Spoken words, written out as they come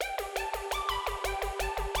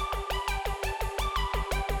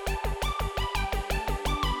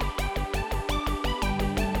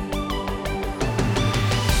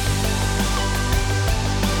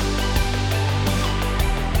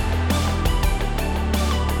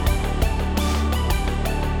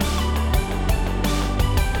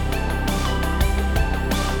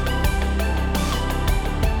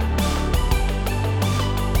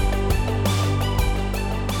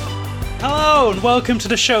and welcome to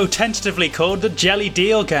the show tentatively called the Jelly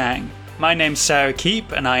Deal Gang. My name's Sarah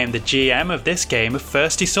Keep, and I am the GM of this game of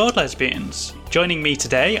Thirsty Sword Lesbians. Joining me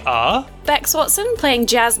today are... Bex Watson playing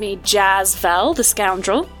Jasmine Jazzvel, the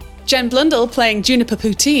scoundrel. Jen Blundell playing Juniper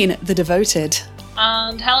Poutine, the devoted.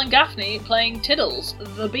 And Helen Gaffney playing Tiddles,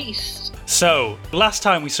 the beast. So, last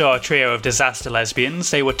time we saw a trio of disaster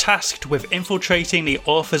lesbians, they were tasked with infiltrating the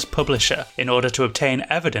author's publisher in order to obtain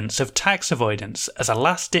evidence of tax avoidance as a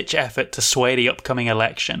last-ditch effort to sway the upcoming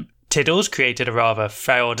election. Tiddles created a rather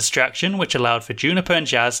feral distraction which allowed for Juniper and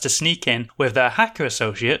Jazz to sneak in with their hacker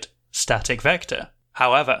associate, Static Vector.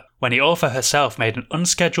 However, when the author herself made an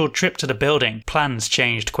unscheduled trip to the building, plans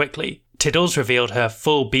changed quickly. Tiddles revealed her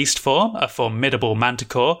full beast form, a formidable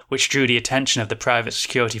manticore, which drew the attention of the private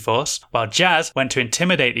security force, while Jazz went to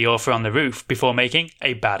intimidate the author on the roof before making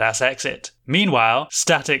a badass exit. Meanwhile,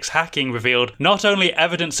 Static's hacking revealed not only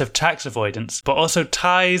evidence of tax avoidance, but also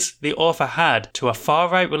ties the author had to a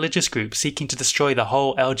far-right religious group seeking to destroy the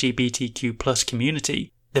whole LGBTQ+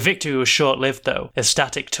 community. The victory was short-lived though, as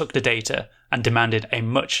Static took the data and demanded a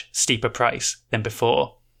much steeper price than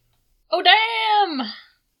before. Oh damn!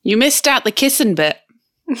 You missed out the kissing bit.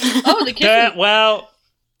 Oh, the kissing. Well,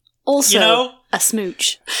 Also, you know, a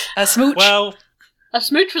smooch. A smooch. well, A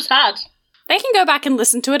smooch was had. They can go back and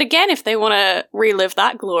listen to it again if they want to relive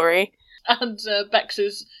that glory. And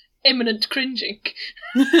Bex's imminent cringing.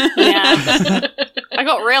 Yeah. I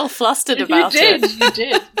got real flustered about it. You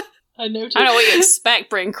did. I noticed. I don't know what you expect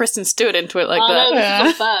bringing Kristen Stewart into it like I know, that.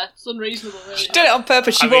 this is unfair. It's unreasonable, really. She did it on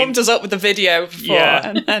purpose. She warmed us up with the video before.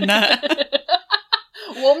 Yeah. And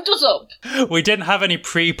Warmed us up. we didn't have any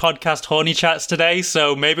pre-podcast horny chats today,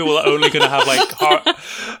 so maybe we're only going to have like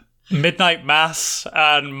midnight mass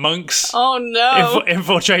and monks Oh no.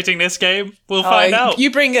 infiltrating this game. We'll find out.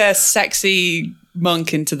 You bring a sexy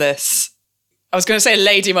monk into this. I was going to say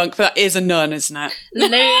lady monk, but that is a nun, isn't it?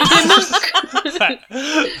 Lady monk.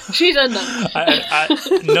 She's a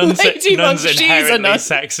nun. Nuns, Lady nuns monk, she's a inherently nun.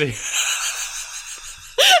 sexy.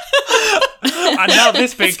 And now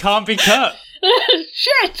this bit can't be cut.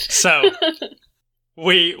 Shit! So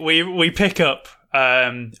we pick up,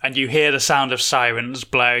 and you hear the sound of sirens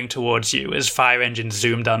blaring towards you as fire engines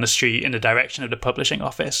zoom down the street in the direction of the publishing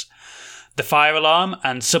office. The fire alarm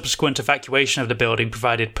and subsequent evacuation of the building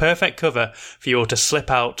provided perfect cover for you all to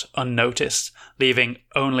slip out unnoticed, leaving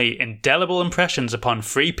only indelible impressions upon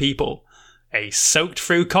three people: a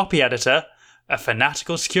soaked-through copy editor, a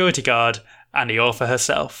fanatical security guard, and the author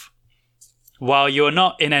herself. While you are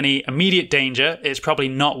not in any immediate danger, it's probably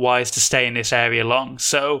not wise to stay in this area long.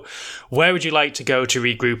 So, where would you like to go to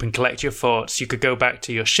regroup and collect your thoughts? You could go back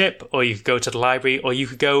to your ship, or you could go to the library, or you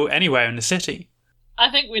could go anywhere in the city.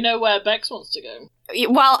 I think we know where Bex wants to go.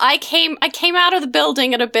 Well, I came out of the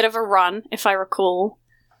building at a bit of a run, if I recall,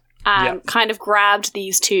 and Yep. kind of grabbed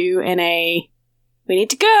these two in a, we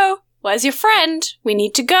need to go. Where's your friend? We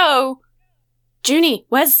need to go. Junie,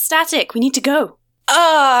 where's Static? We need to go.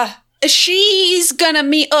 She's gonna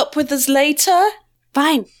meet up with us later.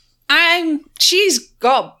 Fine. She's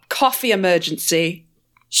got coffee emergency.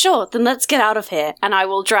 Sure, then let's get out of here, and I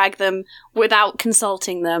will drag them, without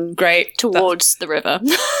consulting them, Great. towards the river.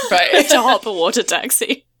 Right. To hop a water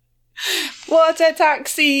taxi. Water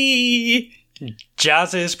taxi.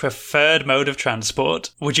 Jazz's preferred mode of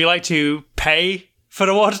transport. Would you like to pay for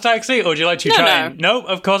the water taxi, or would you like to No, try no. and... No,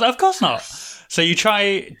 of course not. So do you try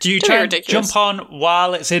and ridiculous. jump on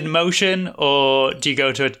while it's in motion, or do you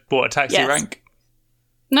go to a water taxi Yes. rank?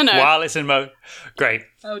 No. While it's in motion. Great.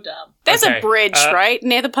 Oh, damn. There's Okay, a bridge, right,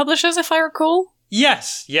 near the publishers, if I recall?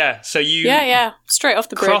 Yes, yeah. So you Yeah, straight off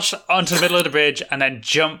the cross bridge. onto the middle of the bridge and then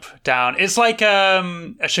jump down. It's like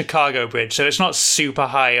a Chicago bridge, so it's not super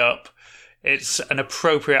high up. It's an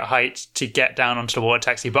appropriate height to get down onto the water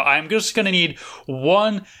taxi. But I'm just going to need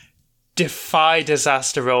one defy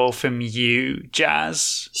disaster roll from you,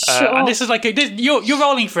 Jazz. Sure. And this is like you're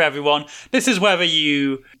rolling for everyone. This is whether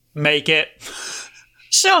you make it.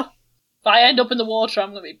 Sure. If I end up in the water,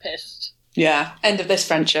 I'm going to be pissed. Yeah, end of this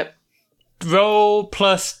friendship. Roll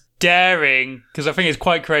plus daring, because I think it's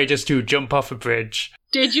quite courageous to jump off a bridge.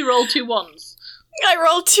 Did you roll 2 1s? I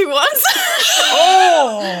rolled 2 1s.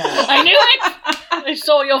 Oh! I knew it! I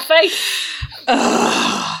saw your face.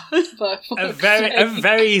 A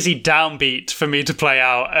very easy downbeat for me to play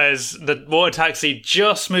out as the water taxi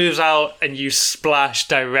just moves out and you splash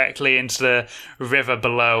directly into the river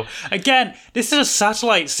below. Again, this is a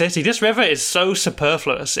satellite city. This river is so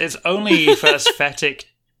superfluous. It's only for aesthetic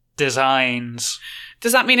designs.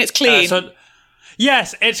 Does that mean it's clean?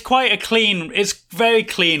 Yes, it's quite a clean, it's very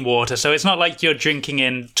clean water, so it's not like you're drinking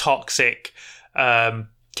in toxic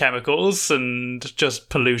chemicals and just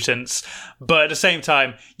pollutants. But at the same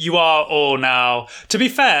time, you are all now... To be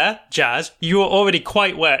fair, Jazz, you were already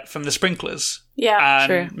quite wet from the sprinklers. Yeah, And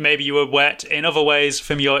true. maybe you were wet in other ways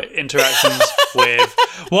from your interactions with...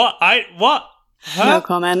 What? Huh? No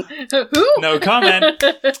comment. Who? No comment.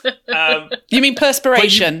 You mean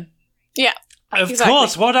perspiration? Yeah. Of Exactly.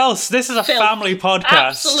 course, what else? This is a Filth. family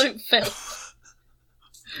podcast. Absolute filth.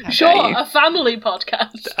 Sure, a family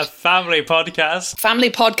podcast. A family podcast. Family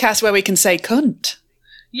podcast where we can say cunt.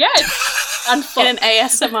 Yes, and In an fuck.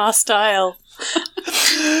 ASMR style.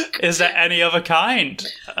 Is there any other kind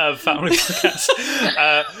of family podcast?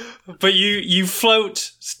 But you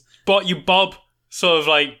float, you bob sort of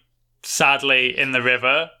like sadly in the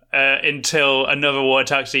river until another water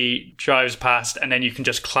taxi drives past, and then you can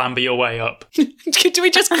just clamber your way up. Do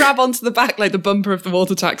we just grab onto the back like the bumper of the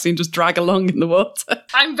water taxi and just drag along in the water?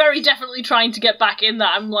 I'm very definitely trying to get back in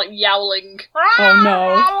that. I'm like yowling. Oh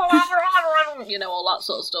no. You know, all that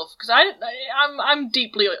sort of stuff. Because I'm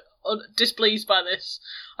deeply displeased by this.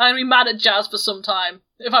 I'd be mad at Jazz for some time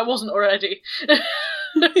if I wasn't already.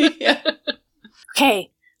 Yeah.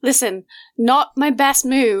 Okay, listen, not my best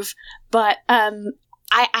move, but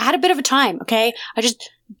I had a bit of a time, okay? I just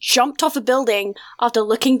jumped off a building after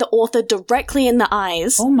looking the author directly in the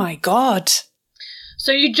eyes. Oh my god.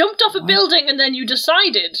 So you jumped off a building and then you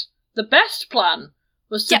decided the best plan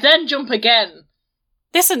was to Yeah. then jump again.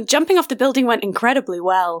 Listen, jumping off the building went incredibly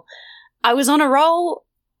well. I was on a roll.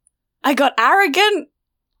 I got arrogant.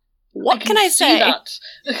 What can I see say? that.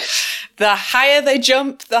 The higher they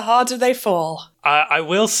jump, the harder they fall. I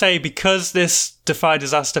will say, because this Defy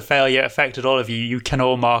Disaster failure affected all of you, you can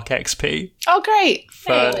all mark XP Oh, great.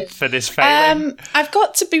 for this failing. I've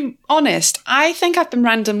got to be honest. I think I've been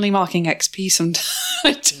randomly marking XP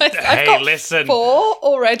sometimes. I've Hey, got listen. 4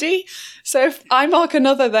 already. So if I mark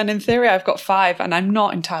another, then in theory I've got 5, and I'm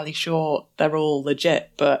not entirely sure they're all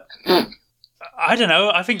legit, but... I don't know.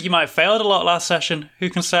 I think you might have failed a lot last session. Who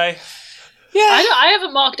can say? Yeah. I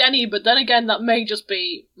haven't marked any, but then again, that may just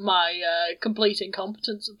be my complete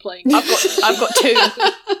incompetence of playing. I've got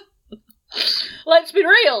 2. Let's be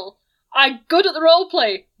real. I'm good at the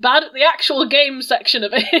roleplay, bad at the actual game section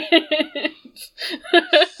of it.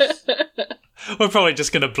 We're probably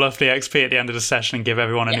just going to bluff the XP at the end of the session and give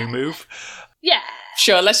everyone a new move. Yeah.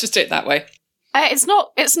 Sure, let's just do it that way. It's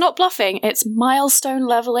not bluffing. It's milestone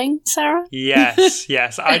leveling, Sarah. Yes,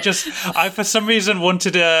 yes. I for some reason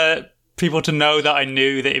wanted people to know that I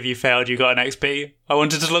knew that if you failed, you got an XP. I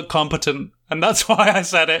wanted to look competent, and that's why I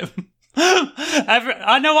said it.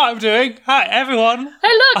 I know what I'm doing. Hi, everyone.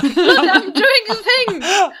 Hey, look, I'm doing the thing.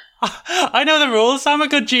 I know the rules. I'm a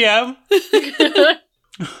good GM.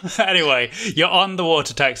 Anyway, you're on the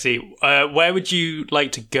water taxi. Where would you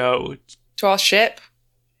like to go? To our ship.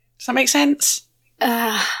 Does that make sense?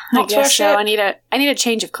 I Not to guess our so. ship. I need a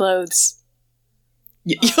change of clothes.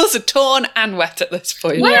 Yours are torn and wet at this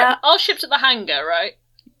point. Yeah. Our ship's at the hangar, right?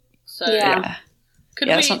 So Yeah. could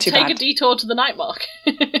Yeah, we that's not too take bad. a detour to the night market?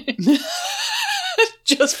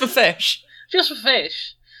 Just for fish. Just for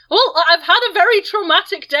fish. Well, I've had a very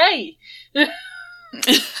traumatic day.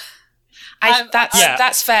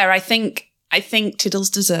 That's fair. I think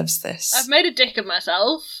Tiddles deserves this. I've made a dick of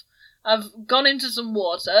myself. I've gone into some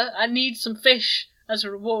water. I need some fish as a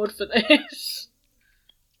reward for this.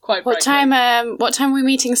 Quite What frankly. time? What time are we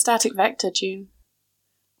meeting Static Vector, June?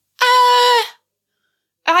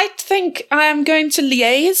 I think I'm going to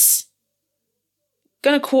liaise.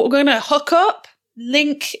 Gonna hook up,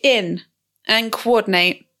 link in, and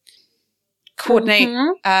coordinate.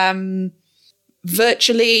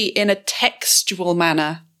 Virtually in a textual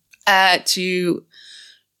manner to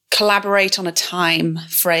collaborate on a time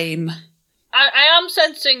frame. I am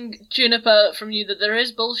sensing, Juniper, from you that there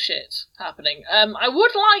is bullshit happening. I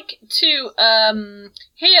would like to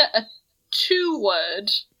hear a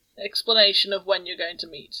 2-word explanation of when you're going to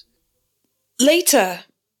meet. Later,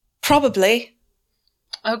 probably.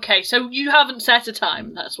 Okay, so you haven't set a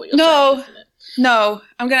time. That's what you're No. saying, isn't it? No,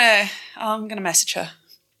 I'm gonna message her.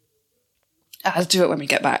 I'll do it when we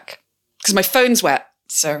get back because my phone's wet.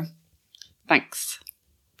 So, thanks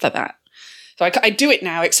for that. So I do it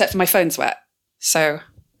now, except for my phone's wet. So,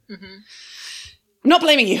 I'm not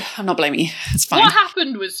blaming you. It's fine. What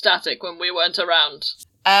happened with Static when we weren't around?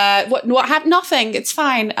 What happened? Nothing. It's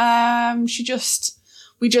fine. We're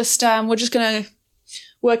just gonna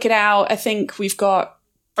work it out. I think we're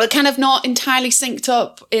kind of not entirely synced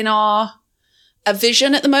up in our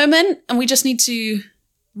vision at the moment, and we just need to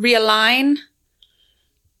realign.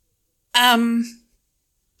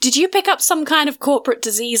 Did you pick up some kind of corporate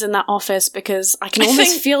disease in that office? Because I can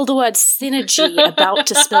almost feel the word synergy about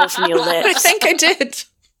to spill from your I lips. think I did.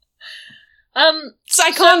 So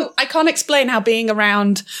I can't explain how being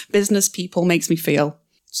around business people makes me feel.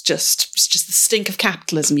 It's just the stink of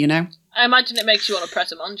capitalism, you know? I imagine it makes you want to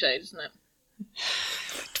press a manger, doesn't it?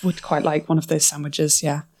 Would quite like one of those sandwiches,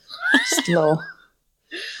 yeah. Just a little.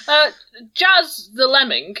 Jazz the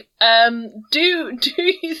Lemming, do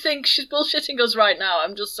you think she's bullshitting us right now?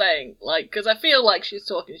 I'm just saying, like, because I feel like she's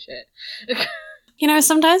talking shit. You know,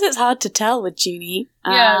 sometimes it's hard to tell with Junie.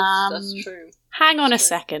 Yeah, that's true. Hang on a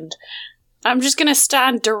second. I'm just going to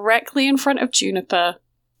stand directly in front of Juniper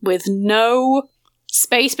with no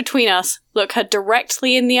space between us, look her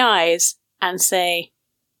directly in the eyes, and say,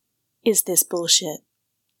 is this bullshit?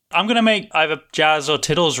 I'm going to make either Jazz or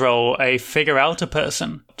Tiddles roll a figure out a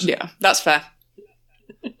person. Yeah, that's fair.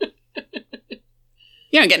 You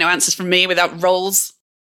don't get no answers from me without rolls.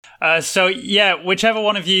 So, whichever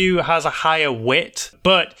one of you has a higher wit,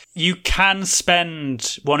 but you can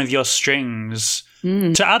spend one of your strings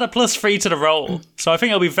to add a +3 to the roll. So I think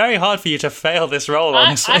it'll be very hard for you to fail this roll,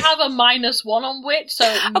 honestly. I have a -1 on wit, so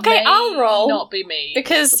it Okay, may I'll roll. not be me.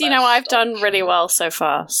 Because, you know, I've done really well so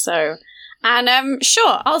far, so... And,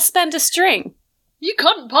 sure, I'll spend a string. You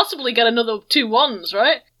couldn't possibly get another 2 1s,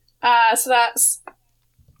 right? So that's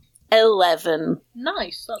 11.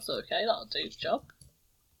 Nice, that's okay, that'll do the job.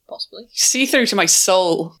 Possibly. See through to my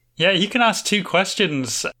soul. Yeah, you can ask 2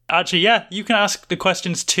 questions. Actually, yeah, you can ask the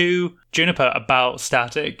questions to Juniper about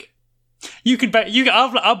static.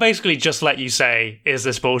 I'll basically just let you say, is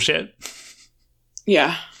this bullshit?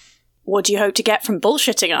 Yeah. What do you hope to get from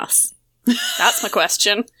bullshitting us? That's my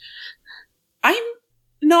question. I'm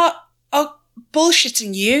not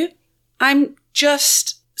bullshitting you. I'm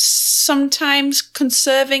just sometimes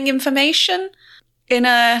conserving information in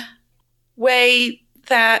a way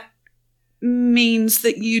that means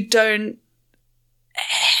that you don't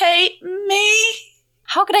hate me.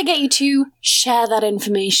 How could I get you to share that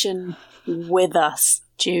information with us,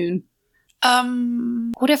 June?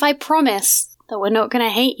 What if I promise that we're not going to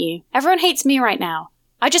hate you? Everyone hates me right now.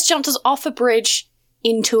 I just jumped us off a bridge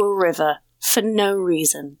into a river for no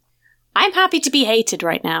reason. I'm happy to be hated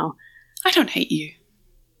right now. I don't hate you.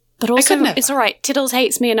 But also, it's alright. Tiddles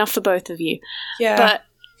hates me enough for both of you. Yeah. But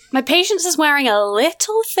my patience is wearing a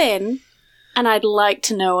little thin, and I'd like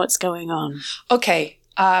to know what's going on. Okay,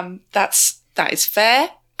 that is fair,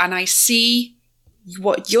 and I see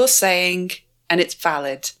what you're saying, and it's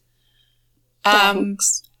valid.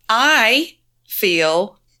 Thanks. I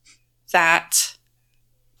feel that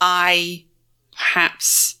I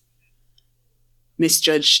perhaps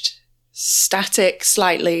misjudged Static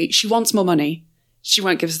slightly. She wants more money. She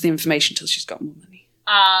won't give us the information till she's got more money.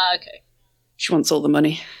 Okay. She wants all the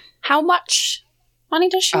money. How much money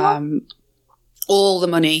does she want? All the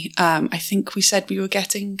money. I think we said we were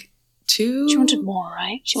getting 2,000. She wanted more,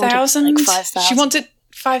 right? She wanted like 5,000. She wanted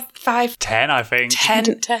 5. 10, I think.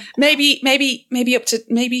 10. Maybe up to,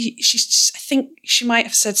 maybe I think she might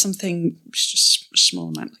have said something, just a small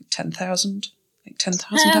amount, like 10,000. Like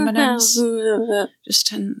 10,000 M&Ms. Just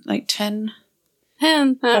 10, like 10.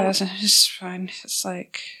 It's fine. It's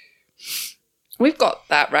like, we've got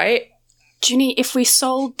that, right? Junie, if we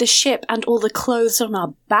sold the ship and all the clothes on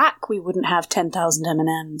our back, we wouldn't have 10,000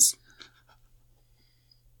 M&Ms.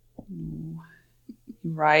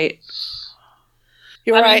 Right.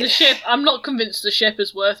 I mean, the ship, I'm not convinced the ship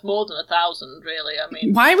is worth more than 1,000, really. I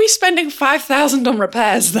mean, why are we spending 5,000 on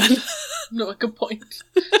repairs then? No, good point.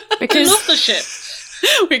 Because I love the ship.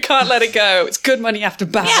 We can't let it go. It's good money after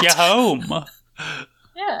bad. It's your home.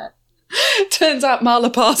 Yeah. Turns out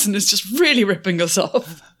Marla Parson is just really ripping us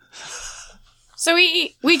off. So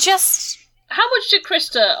we just... How much did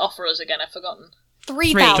Krista offer us again? I've forgotten.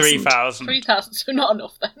 3,000. 3,000. 3,000, so not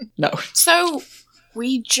enough then. No. So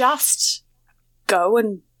we just go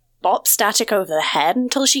and bop Static over the head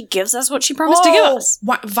until she gives us what she promised to give us.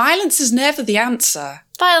 Violence is never the answer.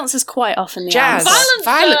 Violence is quite often the Jazz. answer.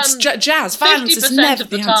 Violence is never of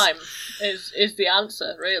the the time answer. is the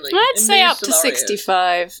answer, really. I'd in say these up to scenarios.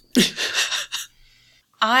 65.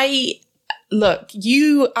 I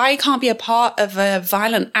can't be a part of a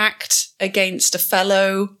violent act against a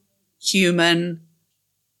fellow human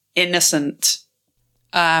innocent.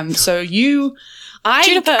 So Juniper.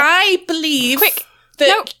 I believe Quick. that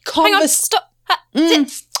No, hang on, stop.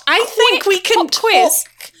 I think we can pop quiz.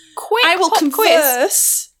 talk. Quick I will pop converse.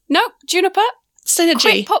 quiz. No, Juniper. Synergy.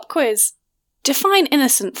 Quick pop quiz. Define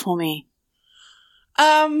innocent for me.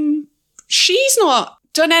 She's not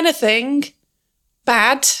done anything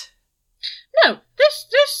bad. No,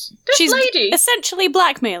 this She's lady. essentially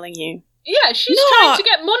blackmailing you. Yeah, she's No, trying to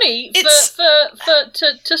get money to It's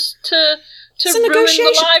a ruin the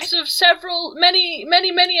negotiation. lives of many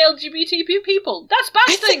LGBT people. That's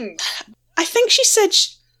bad things. I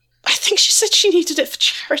think she said she needed it for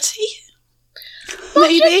charity. Well,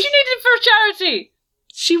 she Maybe needed it for a charity.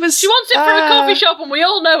 she was. She wants it for a coffee shop, and we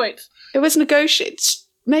all know it. It was negotiated.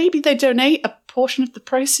 Maybe they donate a portion of the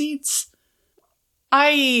proceeds.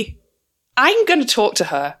 I'm going to talk to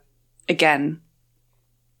her again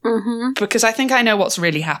because I think I know what's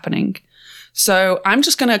really happening. So I'm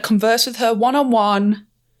just going to converse with her one-on-one.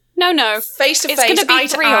 No. Face to face, It's going to be eye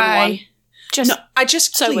to 3-on-1. eye. Just No, I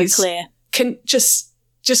just so please, we're clear. can just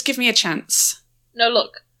give me a chance. No,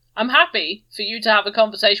 look, I'm happy for you to have a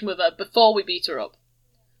conversation with her before we beat her up.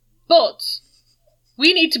 But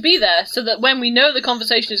we need to be there so that when we know the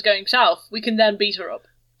conversation is going south, we can then beat her up.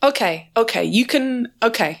 Okay, you can.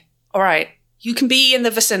 Okay, all right. You can be in the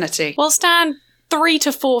vicinity. We'll stand 3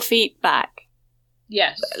 to 4 feet back.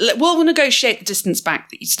 Yes. We'll negotiate the distance back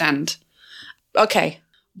that you stand. Okay.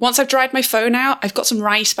 Once I've dried my phone out, I've got some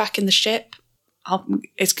rice back in the ship.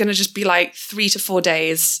 It's going to just be like 3 to 4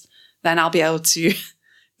 days. Then I'll be able to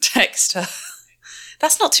text her.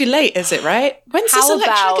 That's not too late, is it, right? When's this How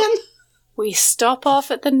election about again? we stop off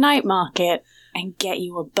at the night market and get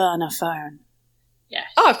you a burner phone? Yes.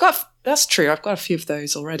 Oh, that's true. I've got a few of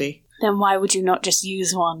those already. Then why would you not just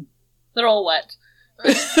use one? They're all wet.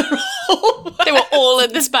 They were all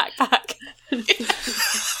in this backpack.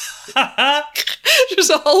 Just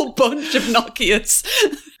a whole bunch of Nokias.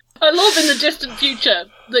 I love in the distant future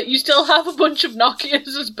that you still have a bunch of Nokias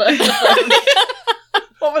as burner phones.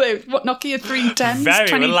 What were they? What, Nokia 310s?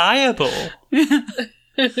 Very reliable.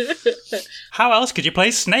 How else could you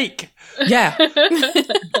play Snake? Yeah.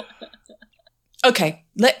 Okay,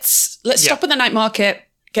 let's stop at the night market,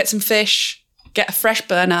 get some fish, get a fresh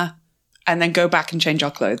burner, and then go back and change our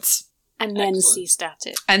clothes. And then Excellent. see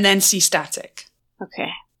static. And then see static. Okay.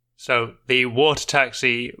 So the water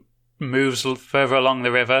taxi moves further along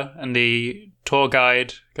the river, and the tour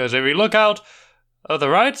guide goes, if you look out on the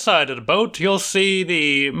right side of the boat, you'll see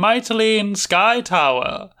the Mytilene Sky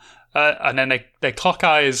Tower. And then they clock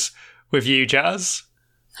eyes with you, Jazz.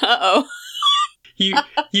 Uh-oh. You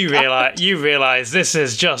realize this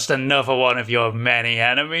is just another one of your many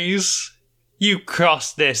enemies. You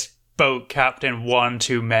crossed this boat captain one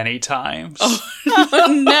too many times. Oh,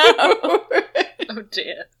 no. Oh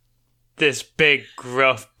dear. This big,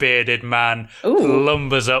 gruff, bearded man Ooh.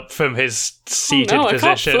 lumbers up from his seated I can't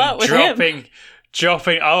position, flirt with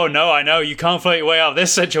dropping. Oh no, I know you can't float your way out of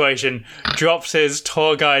this situation. Drops his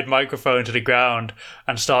tour guide microphone to the ground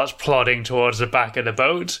and starts plodding towards the back of the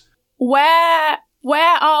boat. Where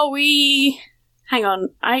are we? Hang on,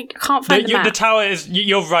 I can't find the map. The tower is.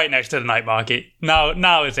 You're right next to the night market.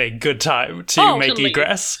 Now is a good time to make Absolutely.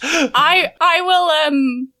 egress. I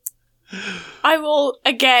will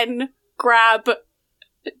again grab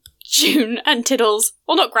June and Tiddles.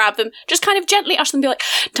 Well, not grab them, just kind of gently usher them and be like,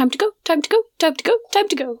 time to go, time to go, time to go, time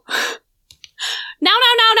to go. Now.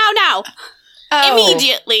 Oh,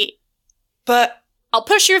 Immediately. But I'll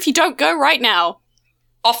push you if you don't go right now.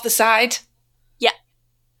 off the side? Yeah.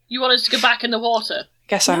 You want us to go back in the water?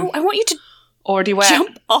 Guess I'm No, I want you to already wet.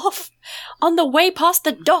 jump off on the way past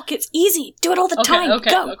the dock. It's easy. Do it all the time.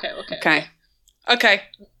 Go. Okay.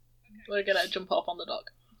 We're gonna jump off on the dock.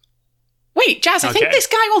 Wait, Jazz, I think Okay. this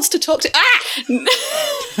guy wants to talk to...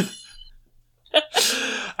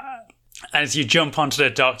 As you jump onto the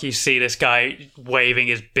dock, you see this guy waving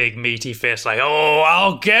his big meaty fist like, "Oh,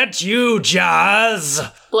 I'll get you, Jazz!"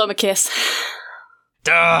 Blow him a kiss.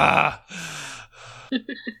 Duh. I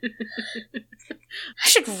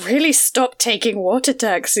should really stop taking water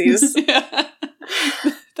taxis.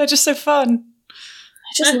 They're just so fun.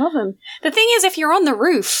 I just love them. The thing is, if you're on the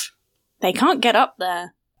roof, they can't get up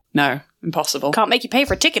there. No, impossible. Can't make you pay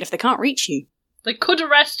for a ticket if they can't reach you. They could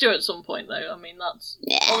arrest you at some point, though. I mean, that's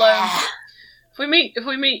although if we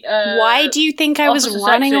meet. Why do you think I was Officer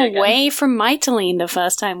running Sexy again. away from Mytilene the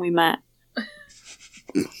first time we met?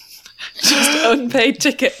 Just unpaid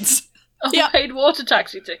tickets. unpaid water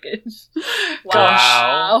taxi tickets?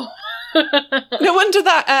 Wow. No wonder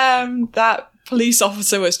that police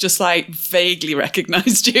officer was just like vaguely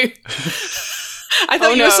recognised you. I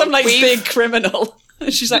thought you were some like big criminal.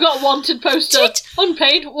 She's We like, got wanted poster.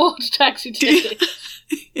 Unpaid water taxi ticket.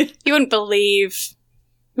 You wouldn't believe.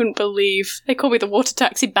 They call me the water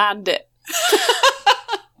taxi bandit.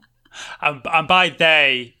 And by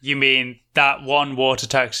they, you mean that one water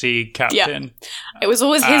taxi captain. It was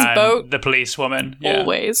always his and boat. the policewoman. Yeah.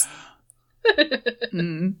 Always.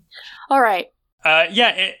 All right.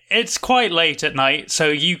 It's quite late at night, so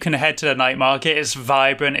you can head to the night market. It's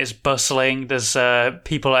vibrant, it's bustling, there's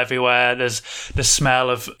people everywhere, there's the smell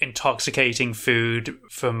of intoxicating food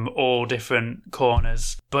from all different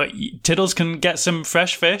corners. But Tiddles can get some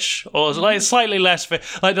fresh fish, or like slightly less fish.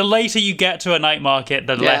 Like, the later you get to a night market,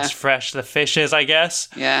 the less fresh the fish is, I guess.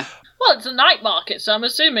 Yeah. Well, it's a night market, so I'm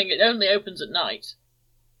assuming it only opens at night.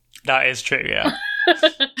 That is true, yeah.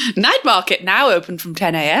 Night market now open from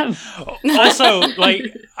 10 a.m. Also, like,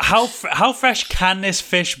 how fresh can this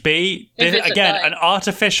fish be? Again, an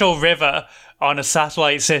artificial river on a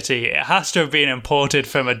satellite city. It has to have been imported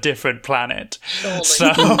from a different planet. Surely.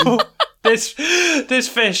 So this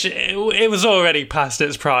fish, it was already past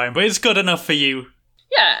its prime, but it's good enough for you.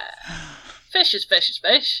 Yeah. Fish is fish is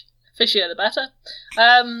fish. Fishier the better.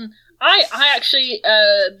 I actually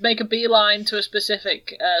make a beeline to a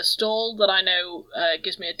specific stall that I know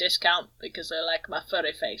gives me a discount because I like my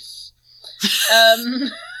furry face.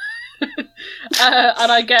 And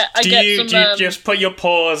I get some. Do you just put your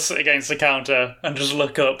paws against the counter and just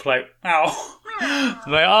look up like, ow?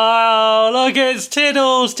 Like, oh, look, it's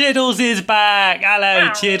Tiddles. Tiddles is back. Hello,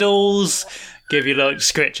 Tiddles. Give you little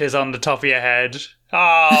scritches on the top of your head.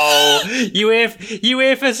 Oh, you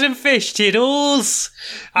here for some fish, Tiddles?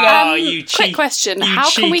 Oh, you cheeky. Quick question. How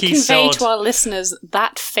can we convey to our listeners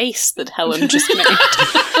that face that Helen just made?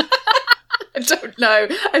 I don't know.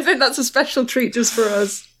 I think that's a special treat just for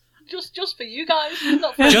us. Just for you guys.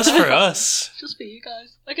 Not for Just for us. Just for you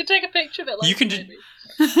guys. I could take a picture of it later, You can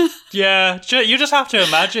maybe. Yeah, you just have to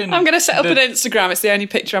imagine. I'm going to set up an Instagram. It's the only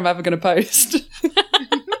picture I'm ever going to post.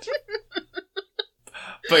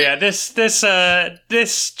 But yeah,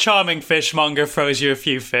 this charming fishmonger throws you a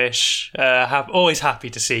few fish. Always happy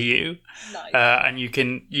to see you. Nice. And you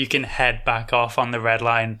can head back off on the red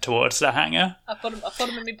line towards the hangar. I put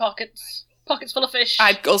them in my pockets. Pockets full of fish.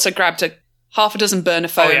 I also grabbed half a dozen burner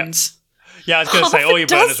phones. Yeah, I was going to say all your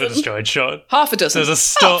burners were destroyed. Sure. Half a dozen. There's a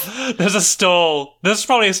stall. There's a stall. There's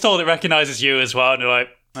probably a stall that recognises you as well, and you're like,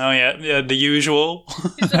 oh yeah, the usual.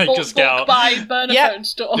 It's a Just get out. buy burner phone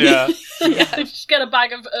store. Yeah. Just get a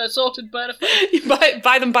bag of assorted burner phones. You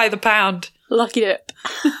buy them by the pound. Lucky dip.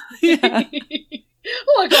 Yeah.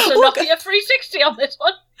 Oh, I got a Nokia 360 on this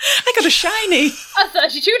one. I got a shiny. A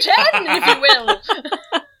 3210, if you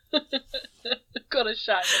will. Got a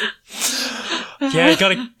shiny. Yeah,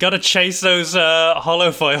 you gotta chase those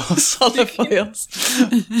hollow foils. Hollow foils.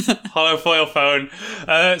 Hollow foil phone.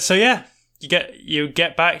 So yeah, you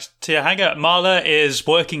get back to your hangar. Marla is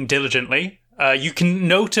working diligently. You can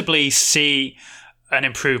notably see an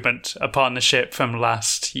improvement upon the ship from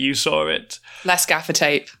last you saw it. Less gaffer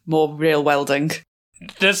tape, more real welding.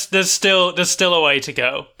 There's still a way to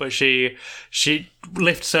go, but she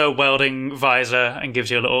lifts her welding visor and gives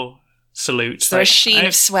you a little salute. So a sheen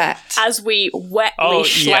of sweat. As we wetly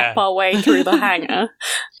schlep our way through the hangar.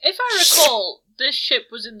 If I recall, this ship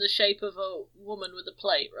was in the shape of a woman with a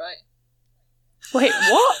plate, right? Wait,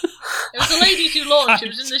 what? It was a lady who launched. It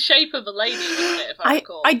was in the shape of a lady, wasn't it, if I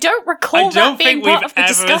recall? I don't recall I don't that being think part we've of the ever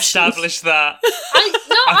discussion. established that.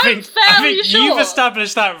 I'm fairly sure. You've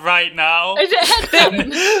established that right now. Is it head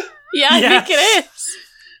down? Yeah, I think it is.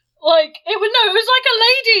 Like, it was like a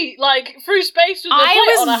lady, like, through space with a plate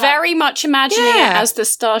on her I was very much imagining it Yeah. as the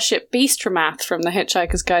starship Bistromath from The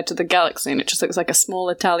Hitchhiker's Guide to the Galaxy, and it just looks like a small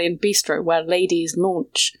Italian bistro where ladies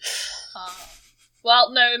launch.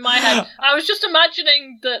 Well, no, in my head, I was just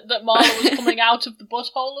imagining that Marla was coming out of the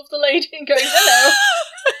butthole of the lady and going, hello.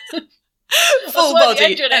 Full where the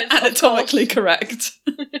body, engine is, of anatomically course. correct.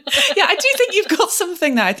 Yeah, I do think you've got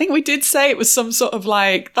something there. I think we did say it was some sort of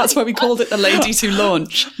like, that's why we called it the ladies who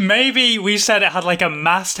launch. Maybe we said it had like a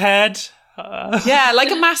masthead. Yeah,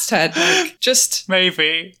 like a masthead. Like, just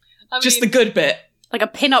Maybe. the good bit. Like a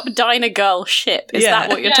pin-up diner girl ship. Is Yeah. that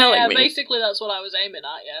what you're telling me? Basically that's what I was aiming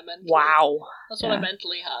at, mentally. Wow. That's what I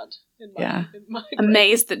mentally had in my, in my brain.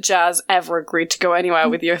 Amazed that Jazz ever agreed to go anywhere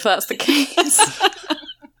with you if that's the case.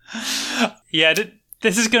 Yeah,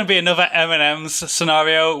 this is going to be another M&M's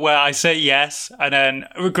scenario where I say yes and then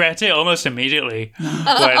regret it almost immediately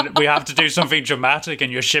when we have to do something dramatic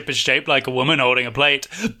and your ship is shaped like a woman holding a plate.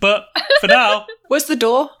 But for now... Where's the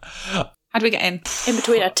door? How do we get in? In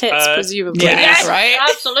between her tits, presumably. Yeah. Yes, Right?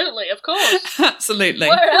 Absolutely, of course. Absolutely.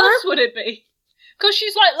 Where else would it be? Because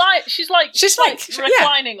she's like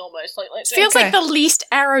reclining almost. Like It feels like the least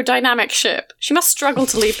aerodynamic ship. She must struggle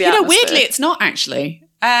to leave the atmosphere. weirdly, it's not actually.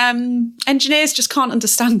 Engineers just can't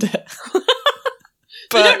understand it.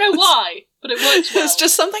 They don't know why, but it works well. It's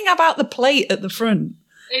just something about the plate at the front.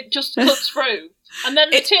 It just cuts through. And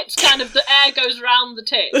then the tits the air goes around the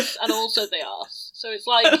tits and also the arse. So it's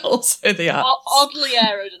like also the arts. Oddly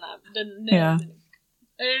aerodynamic. Yeah.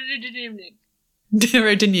 Aerodynamic.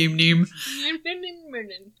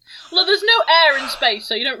 Well, there's no air in space,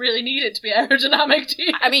 so you don't really need it to be aerodynamic, do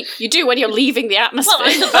you? I mean, you do when you're leaving the atmosphere. Well,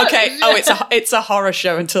 I suppose, Okay. yeah. Oh, it's a horror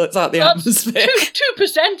show until it's out the atmosphere.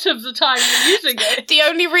 2% of the time you're using it. The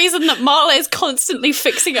only reason that Marla is constantly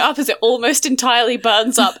fixing it up is it almost entirely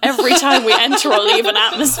burns up every time we enter or leave an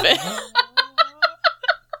atmosphere.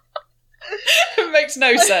 It makes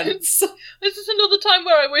no sense. This is another time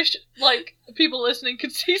where I wish, like, people listening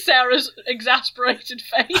could see Sarah's exasperated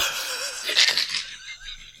face.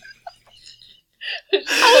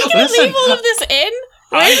 Oh, you Listen, leave all of this in?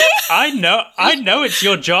 Really? I know it's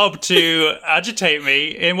your job to agitate me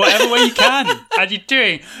in whatever way you can, and you're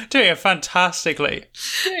doing it fantastically.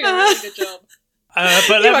 Doing a really good job.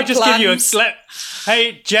 But let me had just give you plans.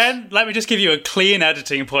 Hey Jen, let me just give you a clean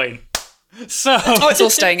editing point. So It's all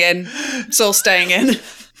staying in. It's all staying in.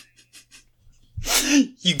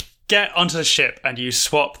 you get onto the ship and you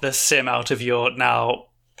swap the SIM out of your now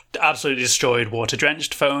absolutely destroyed,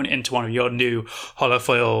 water-drenched phone into one of your new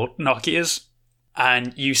holofoil Nokias,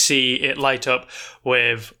 and you see it light up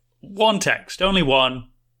with one text, only one.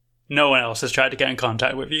 No one else has tried to get in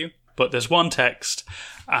contact with you, but there's one text,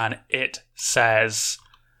 and it says,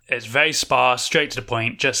 it's very sparse, straight to the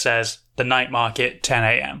point, just says, the night market, 10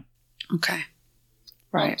 a.m. Okay.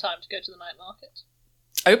 Wrong Right. time to go to the night market.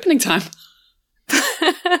 Opening time.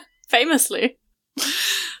 Famously.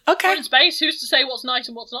 We're Okay. in space, who's to say what's night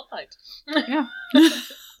and what's not night? Yeah.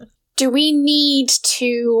 Do we need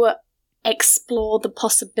to explore the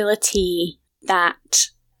possibility that,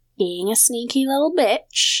 being a sneaky little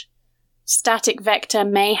bitch, Static Vector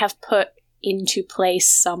may have put into place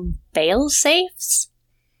some fail-safes?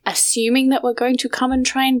 Assuming that we're going to come and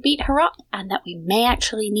try and beat her up, and that we may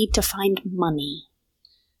actually need to find money.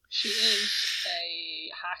 She is a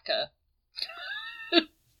hacker.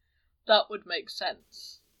 That would make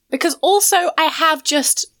sense. Because also, I have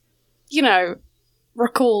just,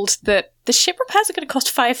 recalled that the ship repairs are going to cost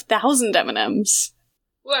 5,000 M&Ms.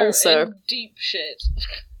 We're Also- in deep shit.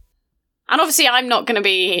 And obviously, I'm not going to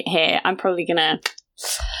be here. I'm probably going to...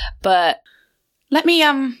 But Let me,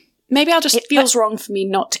 maybe I'll just... it feels wrong for me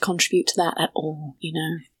not to contribute to that at all,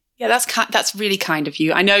 Yeah, that's really kind of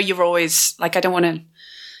you. I know you're always, like, I don't want to...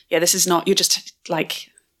 Yeah, this is not... You're just, like,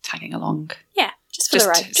 tagging along. Yeah, just for the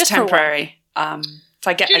ride. It's Just for a while. temporary. So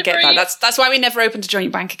I get Juniper, that. That's why we never opened a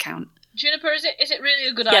joint bank account. Juniper, is it really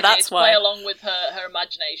a good Yeah, idea that's to why. play along with her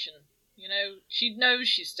imagination? She knows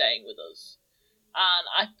she's staying with us.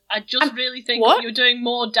 And I just really think what? that you're doing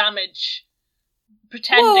more damage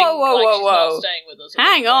pretending Whoa, like she's whoa. not staying with us. at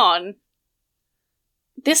Hang this point. on.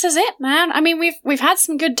 This is it, man. I mean, we've had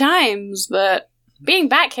some good times, but being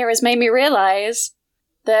back here has made me realize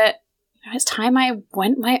that it's time I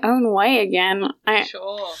went my own way again.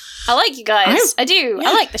 Sure. I like you guys. I do. Yeah.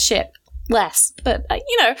 I like the ship less, but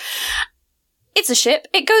it's a ship.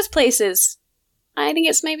 It goes places. I think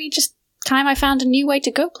it's maybe just time I found a new way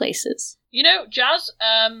to go places. Jazz,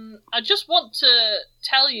 I just want to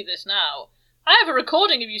tell you this now. I have a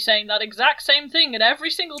recording of you saying that exact same thing at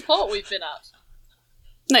every single port we've been at.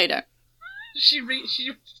 No, you don't. She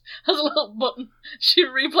has a little button. She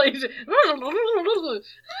replays it.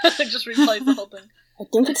 Just replays the whole thing. I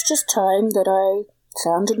think it's just time that I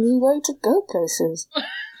found a new way to go places.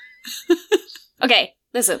 Okay,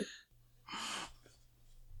 listen.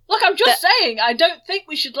 Look, I'm just saying, I don't think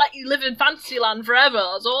we should let you live in Fantasyland forever.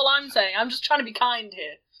 That's all I'm saying. I'm just trying to be kind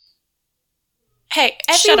here. Hey,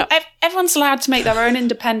 Shut up. Everyone's allowed to make their own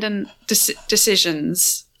independent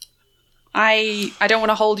decisions. I don't want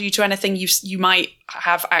to hold you to anything you might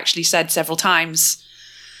have actually said several times,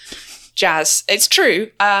 Jazz. It's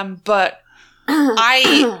true, but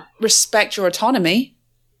I respect your autonomy.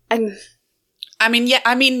 I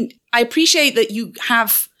appreciate that you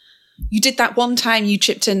did that one time you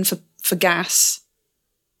chipped in for gas.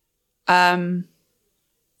 Yeah,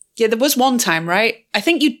 there was one time, right? I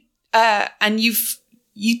think you and you've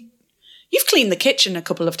cleaned the kitchen a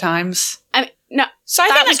couple of times. No. So I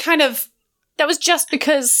think that kind of... That was just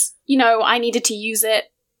because, I needed to use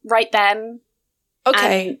it right then.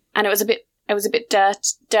 Okay. And it was a bit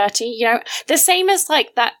dirty, The same as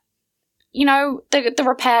like that, the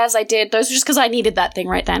repairs I did, those were just because I needed that thing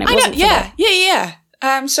right then. It wasn't for that.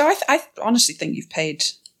 Yeah. So I honestly think you've paid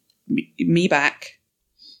me back.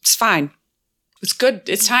 It's fine. It's good.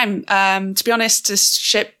 It's time. To be honest, this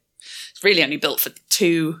ship is really only built for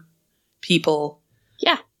 2 people.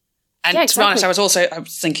 Yeah. And Yeah, to be honest, exactly. I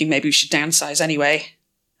was thinking maybe we should downsize anyway.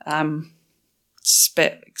 It's a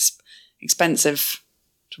bit expensive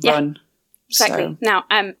to Yeah, run. Exactly. So. Now,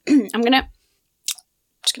 I'm gonna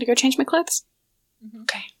just gonna go change my clothes. Mm-hmm.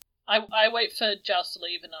 Okay. I wait for Giles to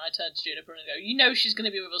leave, and then I turn to Juniper and go, "You know she's going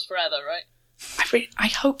to be with us forever, right? I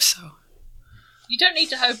hope so. You don't need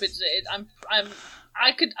to hope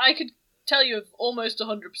I could tell you with almost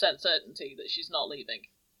 100% certainty that she's not leaving.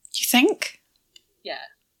 You think? Yeah,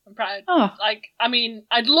 I'm proud. Oh. I mean,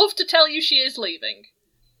 I'd love to tell you she is leaving,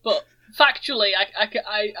 but factually,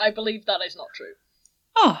 I believe that is not true.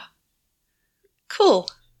 Oh. Cool.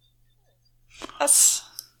 That's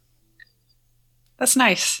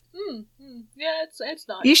nice. Yeah, it's nice.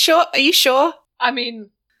 Are you sure? I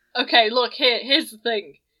mean, okay, look, here's the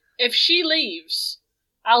thing. If she leaves,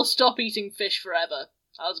 I'll stop eating fish forever.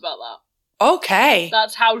 How's about that? Okay.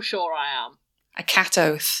 That's how sure I am. A cat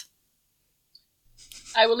oath.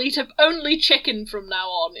 I will eat only chicken from now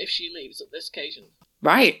on if she leaves at this occasion.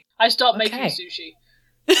 Right. I start making sushi.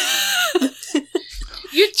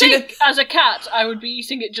 You'd think, as a cat, I would be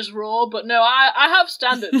eating it just raw, but no, I have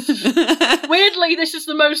standards. Weirdly, this is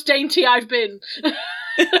the most dainty I've been.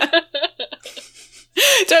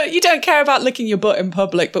 You don't care about licking your butt in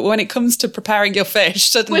public, but when it comes to preparing your fish,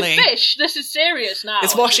 suddenly... With fish, this is serious now.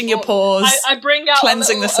 It's washing your paws, I bring out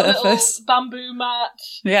cleansing the surface. a little bamboo mat.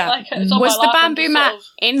 Yeah. It's on Was my the lap and bamboo just mat sort of-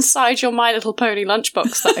 inside your My Little Pony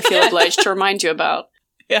lunchbox that I feel obliged to remind you about?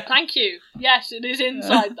 Yeah. Thank you. Yes, it is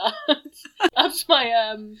inside that. That's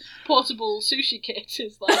my portable sushi kit.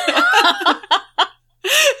 Is like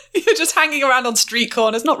You're just hanging around on street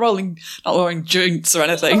corners, not rolling joints or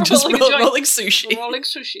anything, just rolling sushi. Rolling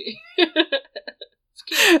sushi. It's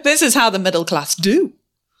cute. This is how the middle class do.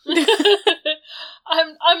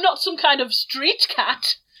 I'm not some kind of street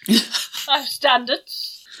cat. I have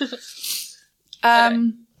standards.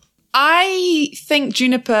 I think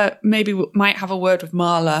Juniper maybe might have a word with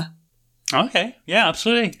Marla. Okay, yeah,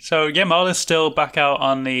 absolutely. So, yeah, Marla's still back out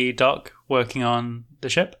on the dock working on the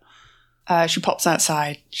ship. She pops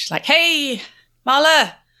outside. She's like, "Hey,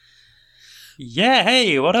 Marla. Yeah,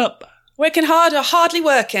 hey, what up? Working hard or hardly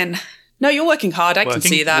working?" No, you're working hard. I can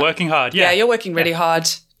see that. Working hard, yeah. Yeah, you're working really hard.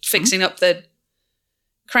 Fixing up the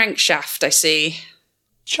crankshaft, I see.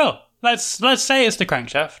 Sure. Let's say it's the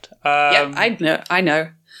crankshaft. Yeah, I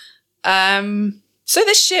know. So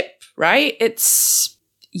this ship, right? It's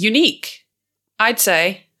unique. I'd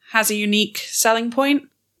say has a unique selling point.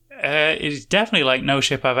 It's definitely like no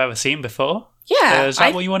ship I've ever seen before. Yeah. Is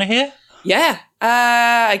that what you want to hear? Yeah.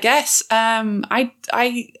 I guess. I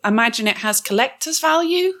imagine it has collector's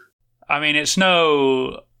value. I mean, it's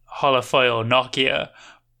no holofoil Nokia,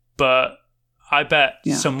 but I bet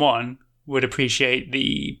someone would appreciate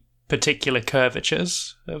the particular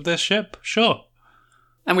curvatures of this ship. Sure.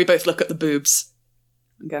 And we both look at the boobs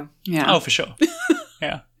and go, yeah. Oh, for sure.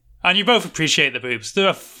 Yeah. And you both appreciate the boobs. They're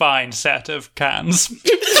a fine set of cans.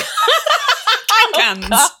 Cans.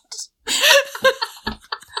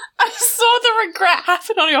 I saw the regret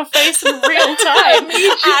happen on your face in real time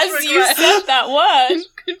as you said that word.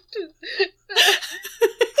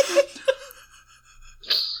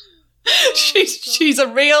 She's a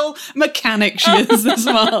real mechanic. She is, this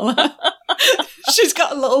Marla. She's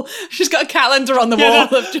got a calendar on the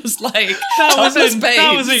wall of just like that was in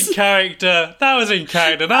babes. character. That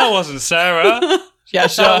wasn't Sarah. Yeah,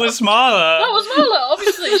 sure. That was Marla. That was Marla,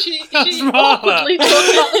 obviously. She Marla. awkwardly talked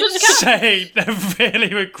about them as cats. Say the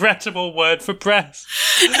really regrettable word for press.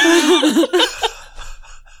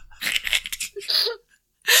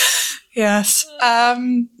 Yes.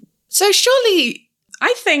 So surely,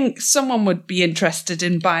 I think someone would be interested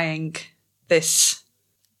in buying this.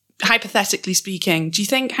 Hypothetically speaking,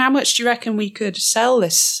 how much do you reckon we could sell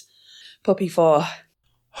this puppy for?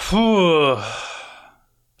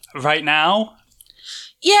 Right now?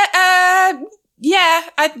 Yeah, I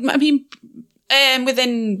mean,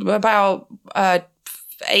 within about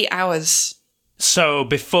 8 hours. So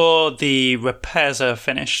before the repairs are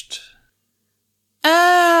finished?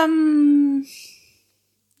 Yeah.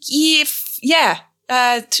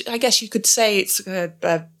 I guess you could say it's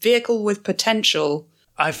a vehicle with potential.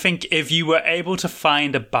 I think if you were able to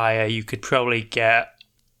find a buyer, you could probably get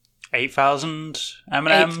 8,000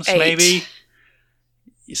 M&Ms, maybe.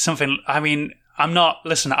 Something. I mean, I'm not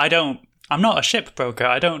a ship broker.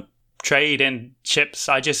 I don't trade in ships.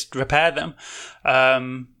 I just repair them.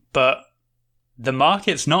 But the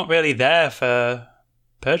market's not really there for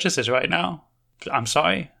purchases right now. I'm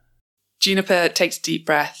sorry. Juniper takes a deep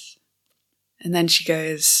breath, and then she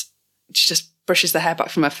just brushes the hair back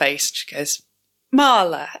from her face. She goes,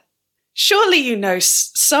 "Marla, surely you know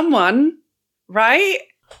someone, right?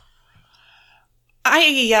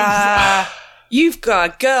 You've got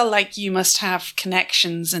a girl like you must have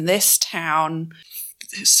connections in this town.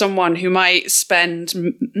 someone who might spend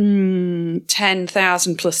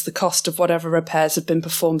 10,000 plus the cost of whatever repairs have been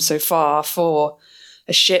performed so far for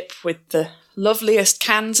a ship with the loveliest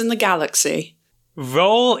cans in the galaxy.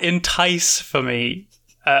 Roll entice for me,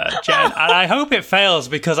 Jen, and I hope it fails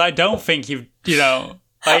because I don't think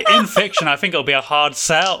like in fiction, I think it'll be a hard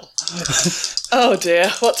sell. Oh dear,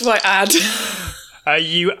 what do I add?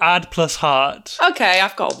 You add plus heart. Okay,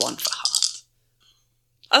 I've got a 1 for heart.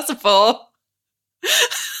 That's a 4.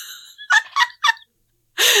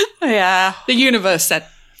 Yeah, the universe said,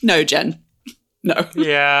 no, Jen. No.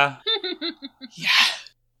 Yeah. Yeah.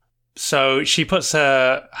 So she puts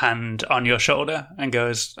her hand on your shoulder and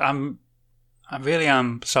goes, I really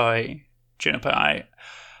am sorry, Juniper.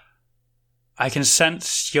 I can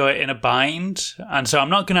sense you're in a bind, and so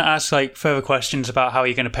I'm not going to ask like further questions about how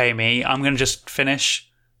you're going to pay me. I'm going to just finish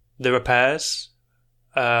the repairs,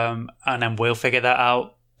 and then we'll figure that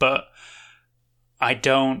out. But I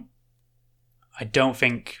don't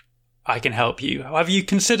think I can help you. Have you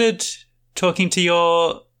considered talking to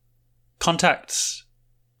your contacts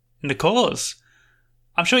in the cause?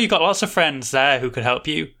 I'm sure you've got lots of friends there who could help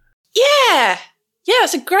you. Yeah,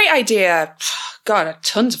 it's a great idea. God,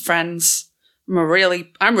 tons of friends. I'm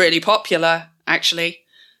really popular, actually.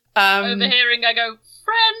 Overhearing, I go,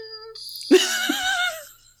 friends.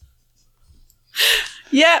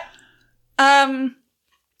 Yeah.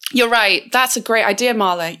 You're right. That's a great idea,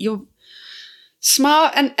 Marla. You're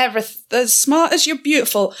smart and everything. As smart as you're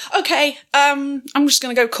beautiful. Okay. I'm just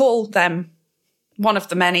gonna go call them. One of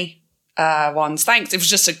the many ones. Thanks. It was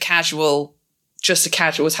just a casual.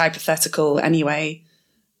 It was hypothetical anyway.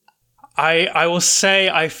 I will say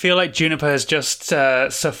I feel like Juniper has just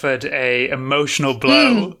suffered a emotional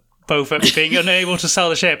blow, both at being unable to sell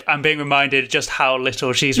the ship and being reminded just how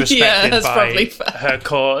little she's respected by her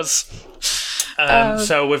cause.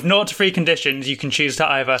 So with 0 to 3 conditions, you can choose to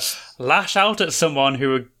either lash out at someone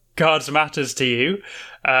who regards matters to you,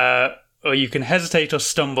 or you can hesitate or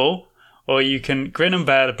stumble, or you can grin and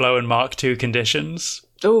bear the blow and mark 2 conditions.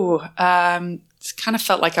 Ooh, it kind of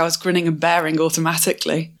felt like I was grinning and bearing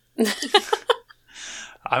automatically.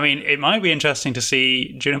 I mean, it might be interesting to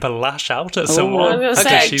see Juniper lash out at someone. I was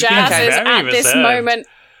going to say, She's Jazz been is very at this reserved. moment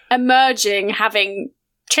emerging, having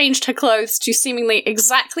changed her clothes to seemingly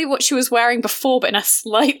exactly what she was wearing before, but in a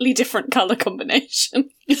slightly different colour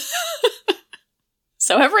combination.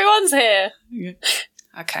 So everyone's here.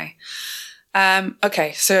 Okay.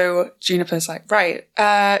 Okay, so Juniper's like, right,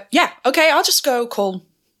 yeah, okay, I'll just go call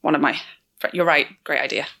one of my... You're right, great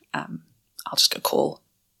idea. I'll just go call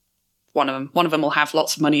one of them. One of them will have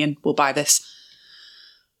lots of money and we'll buy this.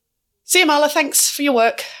 See you, Marla, thanks for your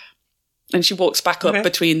work. And she walks back up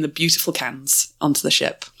between the beautiful cans onto the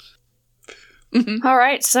ship. Mm-hmm. All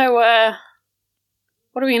right, so,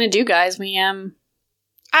 what are we going to do, guys?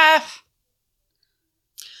 I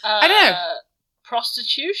don't know.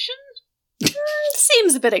 Prostitution?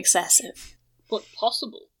 Seems a bit excessive. But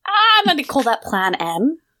possible. I'm going to call that Plan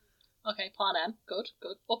M. Okay, Plan M. Good.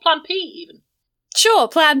 Or Plan P, even. Sure,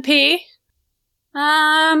 Plan P.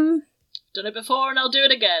 Done it before and I'll do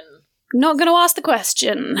it again. Not going to ask the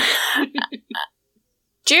question.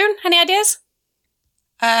 June, any ideas?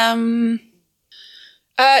 No.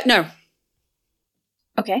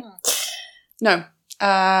 Okay. No.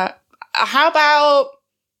 How about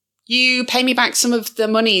you pay me back some of the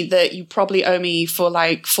money that you probably owe me for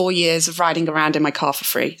like 4 years of riding around in my car for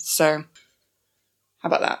free? So, how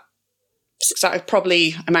about that? So that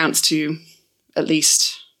probably amounts to at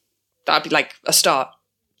least, that'd be like a start.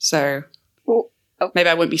 So, maybe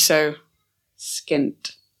I won't be so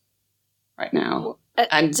skint right now.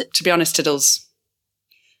 And to be honest, Tiddles,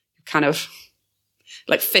 kind of,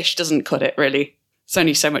 like fish doesn't cut it, really. There's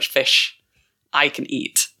only so much fish I can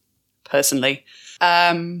eat, personally.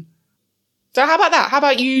 So how about that? How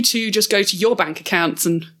about you two just go to your bank accounts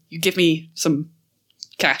and you give me some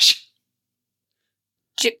cash?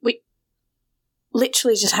 We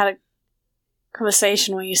literally just had a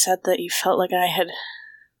conversation where you said that you felt like I had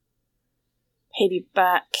paid you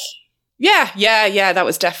back. Yeah, that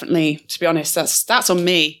was definitely, to be honest, that's on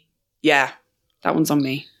me. Yeah, that one's on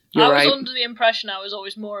me. You're right. I was under the impression I was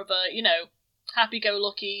always more of a,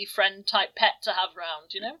 happy-go-lucky friend-type pet to have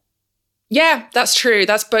around, Yeah, that's true.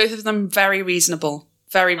 That's both of them very reasonable.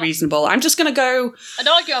 Very reasonable. I'm just going to go... I'd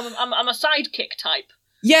argue I'm a sidekick type.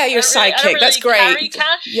 Yeah, you're a sidekick. Really That's great. Carry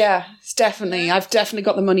cash. Yeah, it's definitely. I've definitely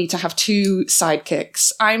got the money to have 2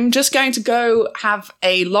 sidekicks. I'm just going to go have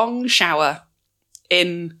a long shower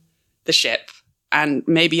in the ship and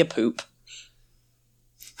maybe a poop.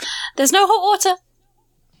 There's no hot water.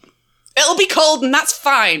 It'll be cold and that's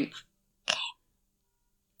fine.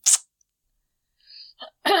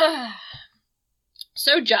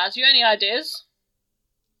 So, Jazz, you any ideas?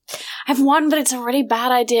 I have one, but it's a really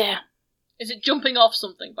bad idea. Is it jumping off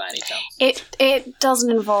something by any chance? It doesn't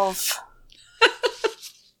involve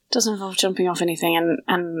jumping off anything,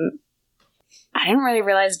 and I didn't really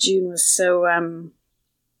realize June was so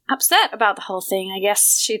upset about the whole thing. I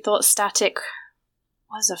guess she thought Static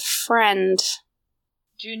was a friend.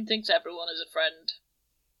 June thinks everyone is a friend.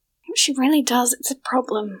 She really does. It's a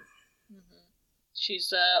problem. Mm-hmm.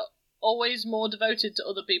 She's always more devoted to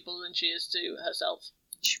other people than she is to herself.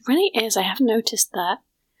 She really is. I have noticed that.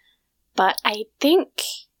 But I think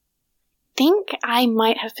I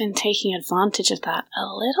might have been taking advantage of that a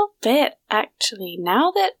little bit, actually.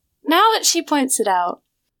 Now that she points it out,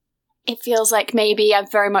 it feels like maybe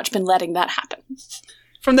I've very much been letting that happen.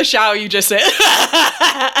 From the shower you just hit.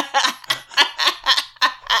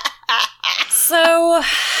 So,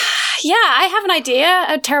 yeah, I have an idea,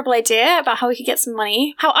 a terrible idea about how we could get some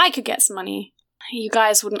money, how I could get some money. You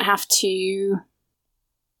guys wouldn't have to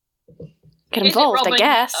get involved, is it robbing I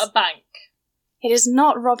guess. a bank? It is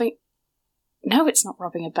not robbing... No, it's not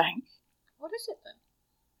robbing a bank. What is it then?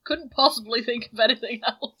 Couldn't possibly think of anything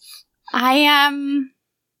else. I'm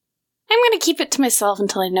going to keep it to myself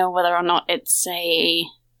until I know whether or not it's a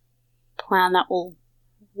plan that will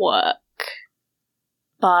work.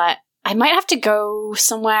 But I might have to go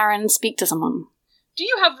somewhere and speak to someone. Do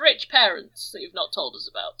you have rich parents that you've not told us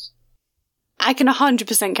about? I can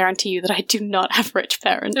 100% guarantee you that I do not have rich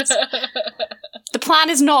parents. The plan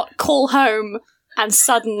is not call home and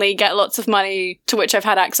suddenly get lots of money to which I've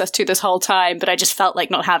had access to this whole time, but I just felt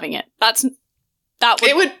like not having it.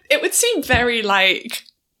 It would seem very like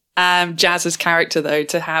Jazz's character, though,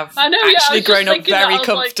 to have actually grown up very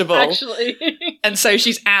comfortable. Like, actually. And so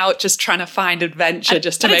she's out just trying to find adventure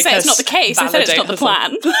just to make her. It's not the case. I said it's not the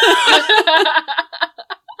plan.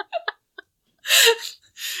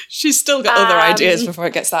 She's still got other ideas before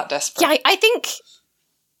it gets that desperate. Yeah, I think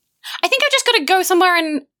I've just got to go somewhere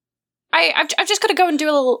and I've just got to go and do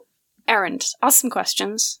a little errand, ask some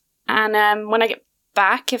questions, and when I get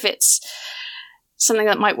back, if it's something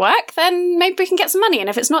that might work, then maybe we can get some money, and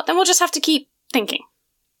if it's not, then we'll just have to keep thinking.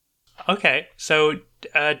 Okay, so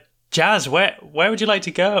Jazz, where would you like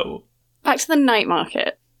to go? Back to the night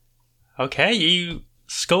market. Okay, you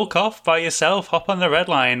skulk off by yourself, hop on the red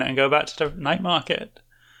line, and go back to the night market.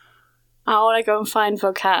 I want to go and find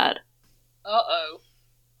Vocad. Uh-oh.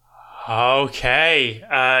 Okay,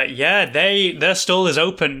 yeah, their stall is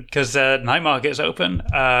open because the night market is open.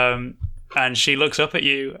 And she looks up at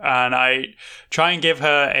you, and I try and give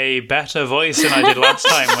her a better voice than I did last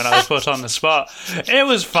time when I was put on the spot. It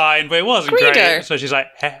was fine, but it wasn't great. So she's like,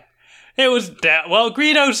 hey. It was, well,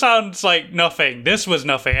 Greedo sounds like nothing. This was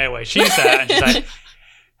nothing. Anyway, she's there, and she's like,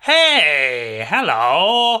 hey,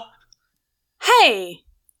 hello. Hey,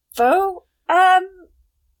 Vo, I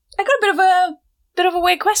got a bit of a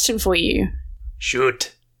weird question for you.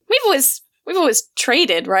 Shoot. We've always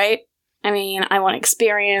traded, right? I mean, I want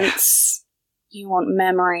experience. You want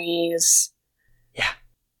memories. Yeah.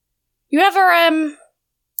 You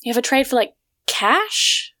ever trade for, like,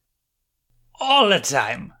 cash? All the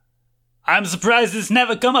time. I'm surprised it's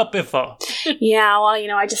never come up before. Yeah, well,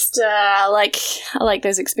 I just, I like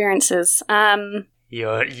those experiences.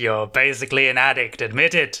 You're basically an addict,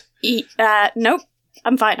 admit it. Nope.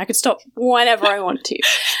 I'm fine. I could stop whenever I want to.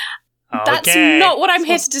 Okay. That's not what I'm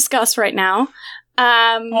here to discuss right now.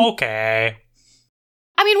 Okay.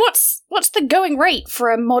 I mean, what's the going rate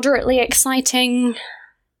for a moderately exciting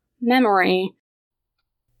memory?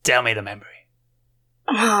 Tell me the memory.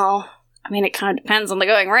 Oh, I mean, it kind of depends on the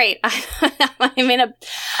going rate. I mean,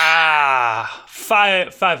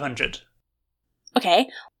 500. Okay,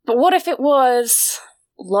 but what if it was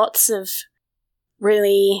lots of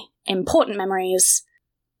really important memories,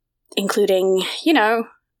 including,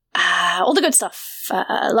 all the good stuff.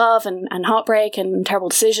 Love and heartbreak and terrible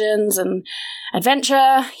decisions and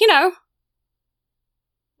adventure,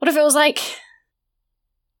 What if it was like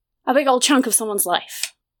a big old chunk of someone's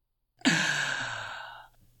life?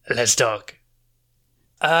 Let's talk.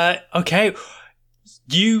 Okay.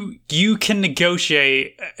 You can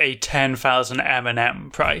negotiate a 10,000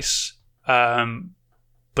 M&M price,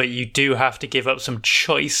 but you do have to give up some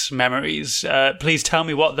choice memories. Please tell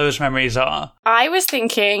me what those memories are. I was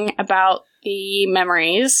thinking about the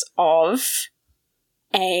memories of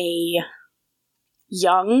a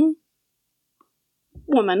young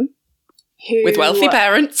woman who... With wealthy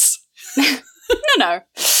parents. No.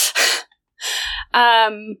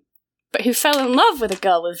 But who fell in love with a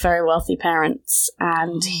girl with very wealthy parents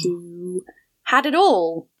and who had it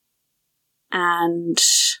all and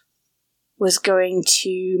was going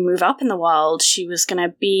to move up in the world. She was going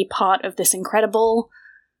to be part of this incredible,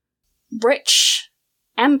 rich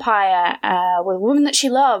empire with a woman that she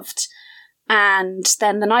loved. And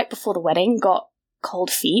then the night before the wedding got cold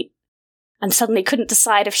feet and suddenly couldn't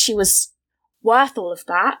decide if she was worth all of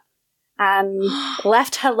that, and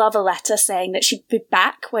left her love a letter saying that she'd be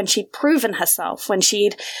back when she'd proven herself, when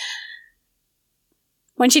she'd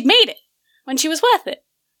made it, when she was worth it.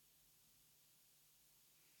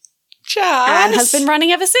 And has been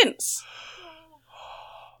running ever since.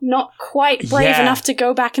 Not quite brave enough to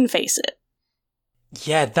go back and face it.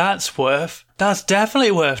 Yeah, that's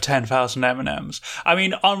definitely worth 10,000 M&Ms. I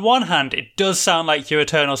mean, on one hand, it does sound like you're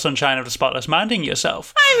eternal sunshine of the spotless minding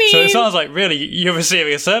yourself. I mean... So it sounds like, really, you're a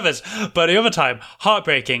serious service. But the other time,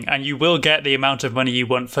 heartbreaking, and you will get the amount of money you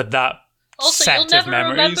want for that also, set you'll never of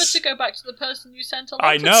memories. remember to go back to the person you sent a letter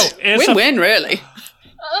I know. to. Win-win, really.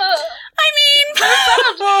 I mean...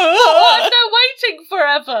 What if they're waiting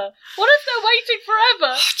forever? What if they're waiting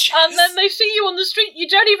forever and then they see you on the street, you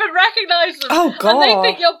don't even recognise them, Oh, God. and they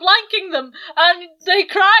think you're blanking them, and they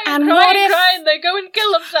cry and cry and they go and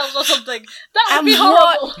kill themselves or something? That would be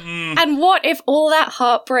horrible. And what if all that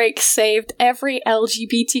heartbreak saved every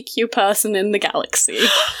LGBTQ person in the galaxy?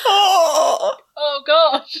 Oh,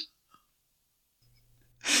 God.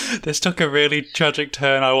 This took a really tragic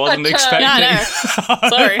turn I wasn't expecting. Yeah, I know.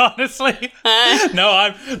 Sorry. Honestly. No,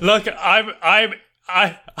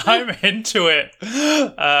 I'm into it.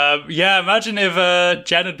 Imagine if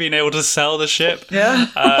Jen had been able to sell the ship.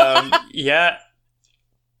 Yeah. Yeah.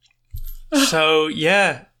 So,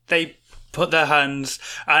 yeah, they put their hands,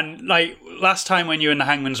 and like last time when you were in the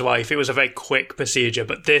Hangman's Wife, it was a very quick procedure,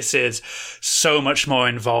 but this is so much more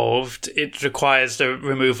involved. It requires the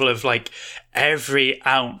removal of like every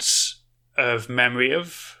ounce of memory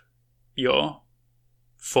of your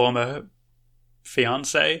former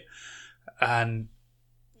fiance, and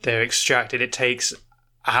they're extracted. It takes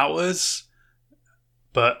hours,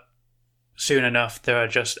 but soon enough there are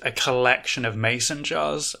just a collection of mason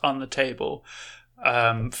jars on the table,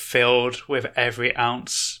 filled with every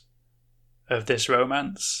ounce of this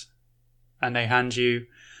romance, and they hand you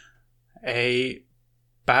a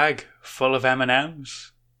bag full of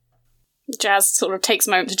M&Ms. Jazz sort of takes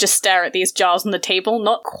a moment to just stare at these jars on the table,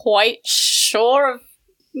 not quite sure of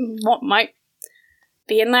what might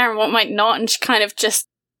be in there and what might not, and she kind of just,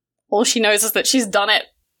 all she knows is that she's done it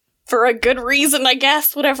for a good reason, I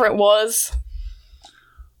guess, whatever it was.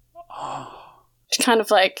 She kind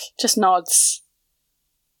of like just nods,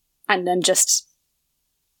 and then just,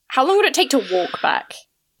 how long would it take to walk back?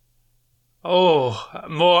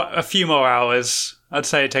 A few more hours. I'd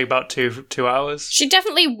say it'd take about two hours. She'd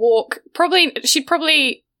definitely walk. She'd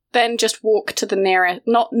probably then just walk to the nearest,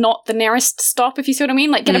 not the nearest stop, if you see what I mean.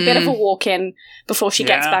 Like get a bit of a walk in before she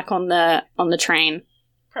gets back on the train.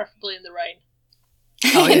 Preferably in the rain.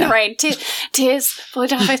 Oh, yeah. In the rain, tears falling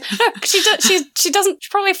down her face. No, she doesn't. She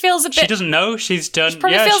probably feels a bit. She doesn't know she's done. She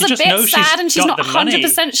probably feels a bit sad, and she's not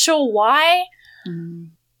 100% sure why.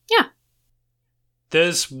 Yeah.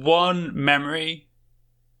 There's one memory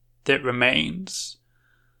that remains,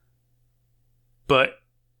 but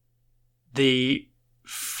the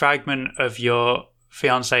fragment of your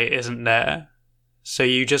fiancé isn't there. So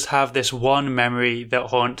you just have this one memory that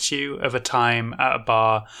haunts you of a time at a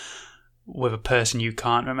bar with a person you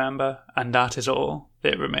can't remember, and that is all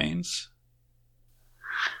that remains.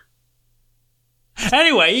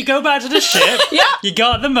 Anyway, you go back to the ship. Yeah. You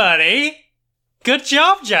got the money. Good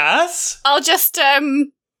job, Jazz. I'll just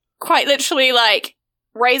quite literally like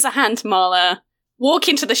raise a hand to Marla, walk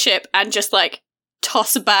into the ship, and just like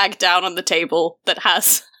toss a bag down on the table that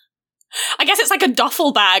has, I guess it's like a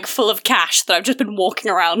duffel bag full of cash that I've just been walking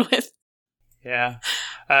around with. Yeah.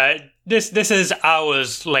 This is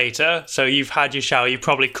hours later, so you've had your shower. You've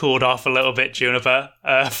probably cooled off a little bit, Juniper,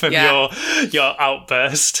 from your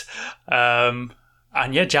outburst.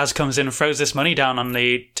 And yeah, Jazz comes in and throws this money down on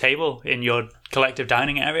the table in your collective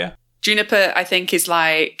dining area. Juniper, I think, is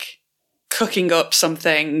like cooking up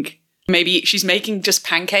something. Maybe she's making just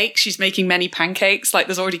pancakes. She's making many pancakes. Like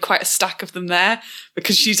there's already quite a stack of them there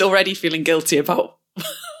because she's already feeling guilty about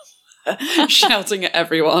shouting at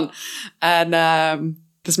everyone. And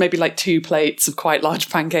there's maybe like 2 plates of quite large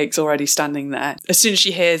pancakes already standing there. As soon as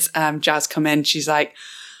she hears Jazz come in, she's like,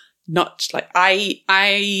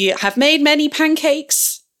 I have made many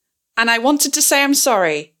pancakes and I wanted to say I'm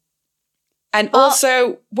sorry. And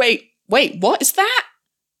also, wait, what is that?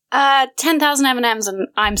 10,000 M&Ms and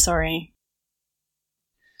I'm sorry.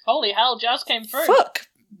 Holy hell, Jazz came through. Fuck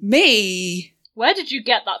me. Where did you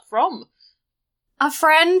get that from? A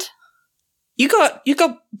friend? You got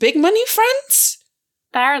big money friends?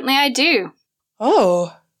 Apparently I do.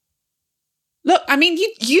 Oh. Look, I mean,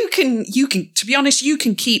 you can, to be honest, you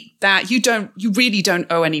can keep that. You really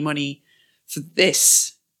don't owe any money for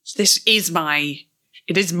this. It is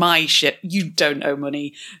my ship. You don't owe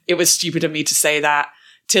money. It was stupid of me to say that.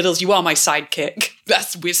 Tiddles, you are my sidekick.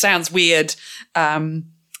 Sounds weird.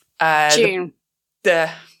 June.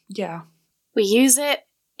 Yeah. We use it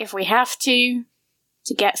if we have to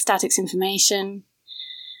get Static's information.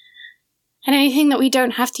 And anything that we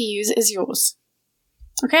don't have to use is yours.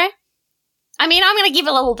 Okay? I mean, I'm going to give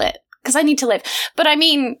a little bit, because I need to live. But I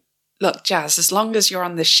mean... Look, Jazz, as long as you're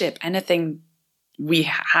on this ship, anything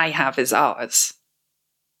I have is ours.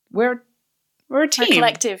 We're a team. A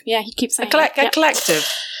collective. Yeah, he keeps saying a collective.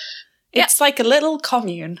 It's like a little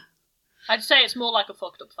commune. I'd say it's more like a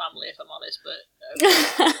fucked up family, if I'm honest,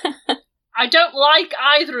 but... I don't like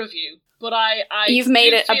either of you, but I You've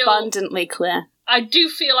made it abundantly clear. I do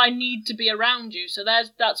feel I need to be around you, so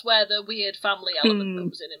that's where the weird family element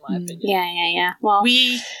comes in my opinion. Yeah. Well,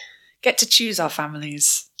 we get to choose our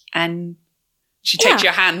families, and she takes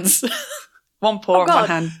your hands, one paw and one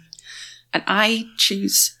hand, and I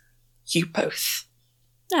choose you both.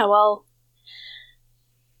 Yeah, well,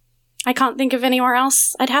 I can't think of anywhere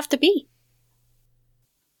else I'd have to be.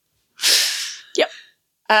 Yep.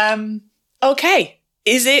 Okay.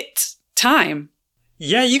 Is it time?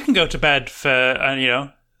 Yeah, you can go to bed for,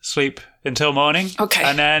 sleep until morning. Okay.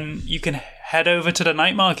 And then you can head over to the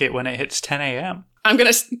night market when it hits 10 a.m. I'm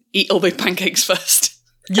going to eat all the pancakes first.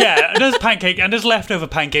 Yeah, there's leftover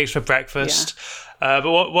pancakes for breakfast. Yeah. But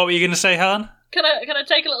what were you going to say, Helen? Can I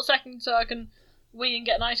take a little second so I can wee and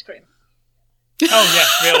get an ice cream? Oh, yeah,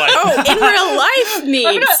 real life. In real life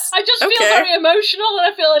needs. I just feel very emotional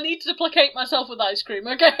and I feel I need to placate myself with ice cream,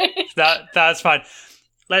 okay? That's fine.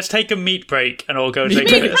 Let's take a meat break and all go take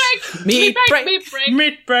Meat this. break! Meat break!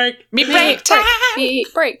 Meat break! Meat break time! Meat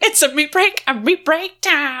break! It's a meat break! A meat break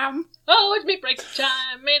time! Oh, it's meat break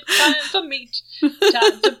time! It's time for meat!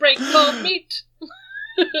 Time to break for meat!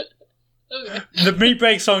 Okay. The meat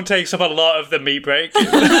break song takes up a lot of the meat break.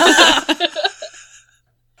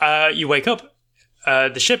 You wake up.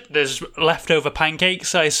 The ship, there's leftover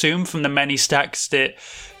pancakes, I assume, from the many stacks that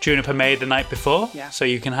Juniper made the night before. Yeah. So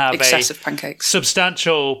you can have excessive pancakes.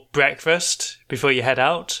 Substantial breakfast before you head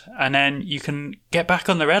out, and then you can get back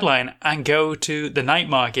on the red line and go to the night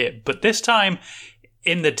market, but this time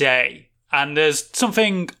in the day. And there's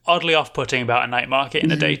something oddly off-putting about a night market in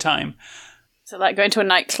the daytime. So like going to a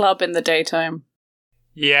nightclub in the daytime.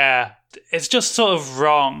 Yeah, it's just sort of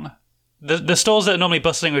wrong. The stalls that are normally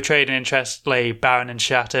bustling with trade and interest lay barren and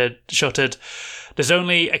shuttered. There's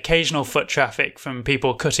only occasional foot traffic from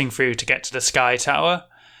people cutting through to get to the Sky Tower.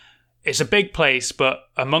 It's a big place, but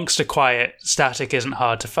amongst the quiet, Static isn't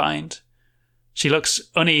hard to find. She looks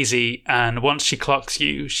uneasy, and once she clocks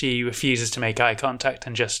you, she refuses to make eye contact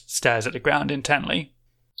and just stares at the ground intently.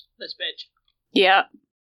 This bitch. Yeah.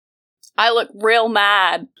 I look real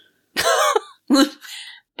mad.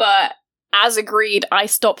 But... as agreed, I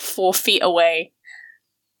stop 4 feet away.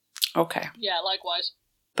 Okay. Yeah, likewise.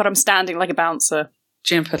 But I'm standing like a bouncer.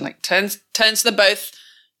 Juniper turns to them both,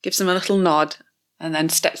 gives them a little nod, and then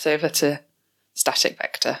steps over to Static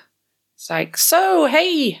Vector. It's like, so,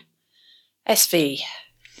 hey, SV.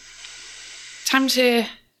 Time to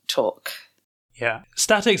talk. Yeah.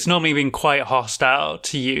 Static's normally been quite hostile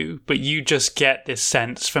to you, but you just get this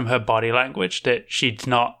sense from her body language that she's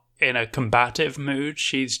not in a combative mood.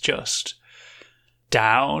 She's just...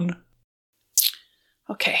 down.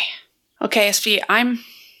 Okay, SV, I'm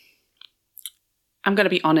going to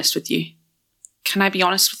be honest with you. Can I be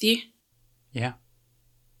honest with you? Yeah.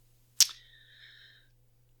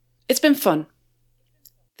 It's been fun.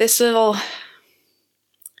 This little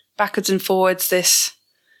backwards and forwards, this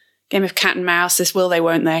game of cat and mouse, this will they,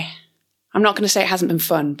 won't they. I'm not going to say it hasn't been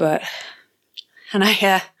fun, but... and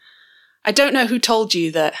I don't know who told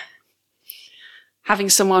you that having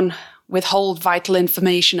someone withhold vital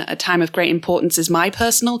information at a time of great importance is my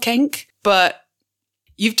personal kink, but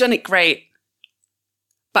you've done it great.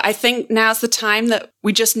 But I think now's the time that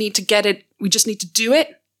we just need to do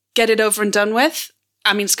it, get it over and done with.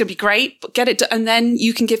 I mean, it's going to be great, but get it done, and then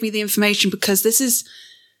you can give me the information, because this is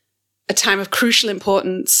a time of crucial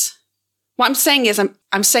importance. What I'm saying is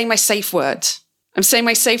I'm saying my safe word. I'm saying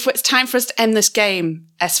my safe word. It's time for us to end this game,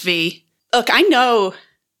 SV. Look, I know.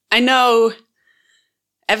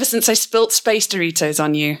 Ever since I spilt space Doritos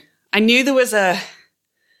on you, I knew there was a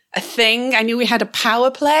thing. I knew we had a power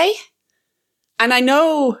play. And I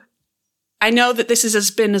know that this has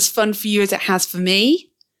been as fun for you as it has for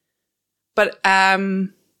me. But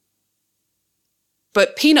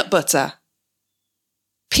peanut butter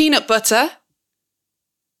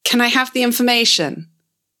Can I have the information?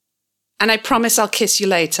 And I promise I'll kiss you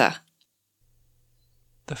later.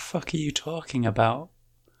 The fuck are you talking about?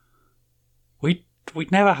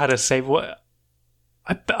 We'd never had a save. What?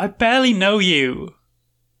 I barely know you.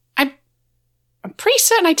 I'm pretty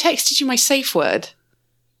certain I texted you my safe word.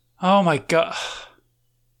 Oh my god.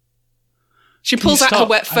 She pulls out her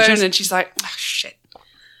wet phone and she's like, oh, shit.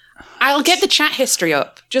 I'll get the chat history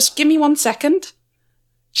up. Just give me 1 second.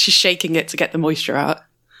 She's shaking it to get the moisture out.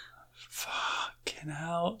 Fucking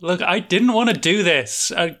hell. Look, I didn't want to do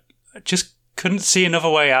this. I just couldn't see another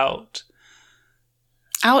way out.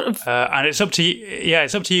 And it's up to you. Yeah,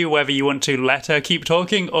 it's up to you whether you want to let her keep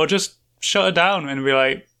talking or just shut her down and be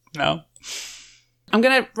like, no. I'm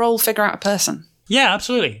going to roll figure out a person. Yeah,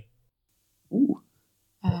 absolutely. Ooh.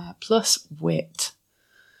 Plus wit.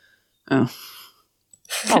 Oh,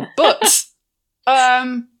 but...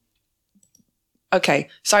 Okay,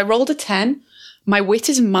 so I rolled a 10. My wit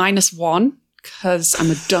is -1 because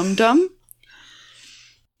I'm a dum-dum.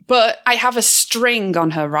 But I have a string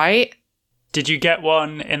on her, right? Did you get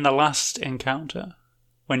one in the last encounter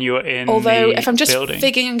when you were in Although, the if I'm just building?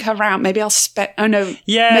 figuring her out, maybe I'll Oh, no.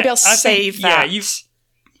 Yeah, maybe I'll save that. Yeah,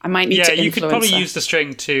 I might need to influence you could probably her. use the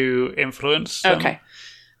string to influence them. Okay.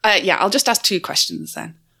 Yeah, I'll just ask 2 questions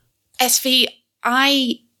then. SV,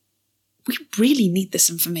 we really need this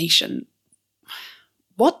information.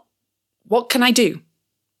 What can I do?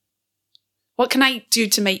 What can I do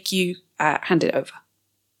to make you hand it over?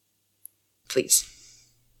 Please.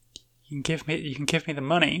 You can give me the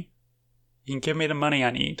money. You can give me the money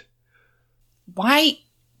I need. Why?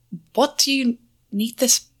 What do you need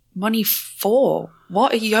this money for?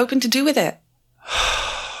 What are you hoping to do with it?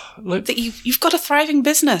 Look, that you've got a thriving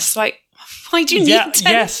business. Like, why do you need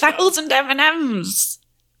 10,000 M&Ms?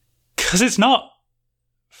 Because it's not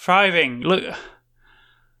thriving. Look,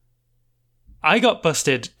 I got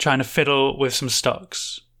busted trying to fiddle with some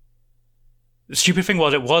stocks. The stupid thing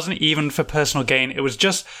was, it wasn't even for personal gain. It was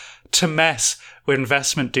just to mess with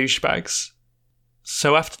investment douchebags.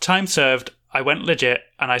 So after time served, I went legit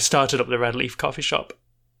and I started up the Red Leaf coffee shop.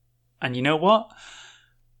 And you know what?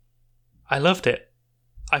 I loved it.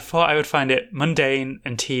 I thought I would find it mundane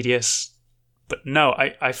and tedious. But no,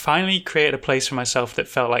 I finally created a place for myself that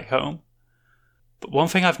felt like home. But one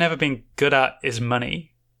thing I've never been good at is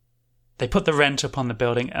money. They put the rent up on the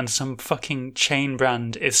building and some fucking chain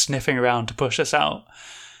brand is sniffing around to push us out.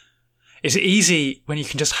 It's easy when you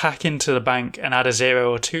can just hack into the bank and add a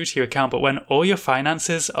 0 or 2 to your account, but when all your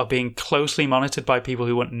finances are being closely monitored by people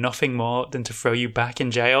who want nothing more than to throw you back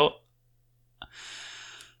in jail,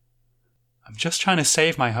 I'm just trying to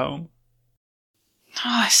save my home.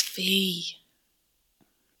 Oh, SV.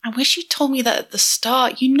 I wish you told me that at the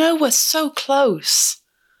start. You know we're so close.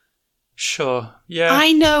 Sure, yeah.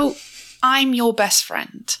 I know I'm your best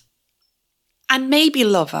friend. And maybe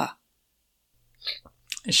lover.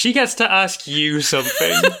 She gets to ask you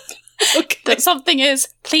something. Okay. That something is,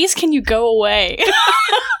 please can you go away?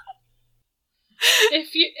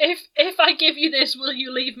 If I give you this, will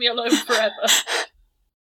you leave me alone forever?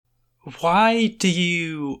 Why do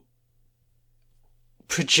you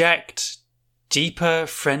project deeper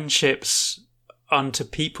friendships onto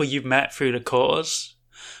people you've met through the cause?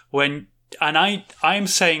 I'm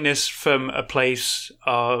saying this from a place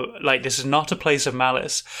of, like, this is not a place of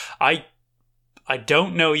malice. I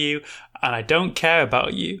don't know you and I don't care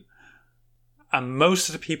about you. And most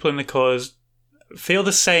of the people in the cause feel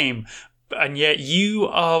the same. And yet you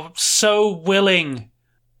are so willing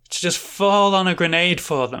to just fall on a grenade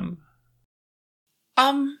for them.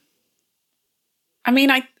 I mean,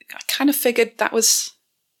 I kind of figured that was...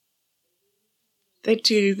 they'd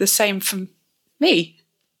do the same for me.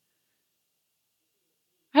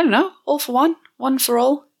 I don't know, all for one, one for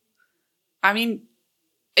all. I mean,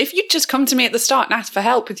 if you'd just come to me at the start and asked for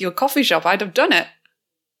help with your coffee shop, I'd have done it.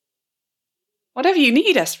 Whatever you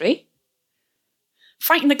need, Esri.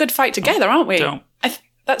 Fighting the good fight together, aren't we? Don't.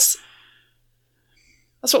 That's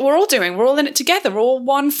what we're all doing. We're all in it together. We're all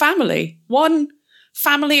one family. One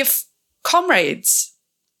family of comrades.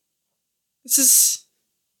 This is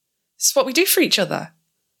what we do for each other.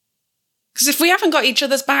 Because if we haven't got each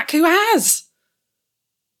other's back, who has?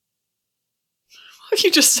 You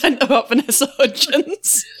just sent about Vanessa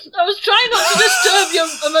Hudgens. I was trying not to disturb your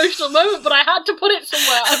emotional moment, but I had to put it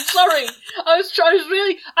somewhere. I'm sorry. It was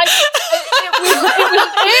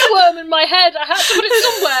an earworm in my head. I had to put it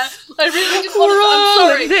somewhere. I really didn't want to. I'm sorry. We're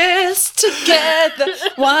all in this together.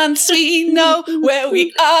 Once we know where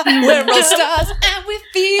we are, we're all stars, and we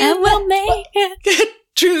feel And we'll make it.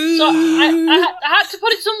 true. So I had to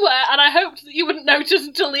put it somewhere, and I hoped that you wouldn't notice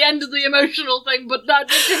until the end of the emotional thing, but that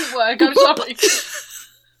didn't work. I'm sorry.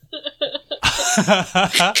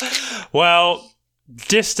 Well,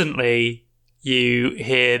 distantly, you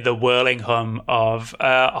hear the whirling hum of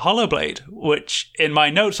a Hollowblade, which in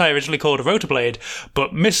my notes I originally called a Rotorblade,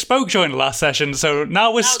 but misspoke during the last session, so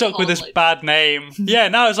now we're stuck with this bad name. Yeah,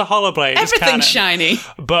 now it's a Hollowblade. Everything's shiny.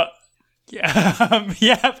 But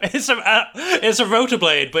yeah, it's a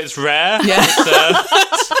Rotorblade, but it's rare. Yeah.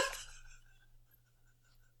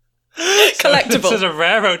 Collectible. This is a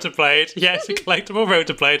rare Rotorblade. Yeah, it's a collectible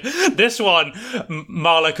Rotorblade. This one,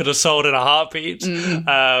 Marla could have sold in a heartbeat.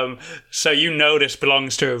 So you know this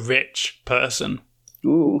belongs to a rich person.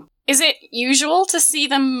 Ooh. Is it usual to see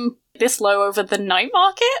them this low over the night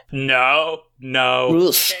market? No.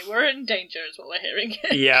 Oof. Okay, we're in danger is what we're hearing.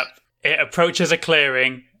 Yep. It approaches a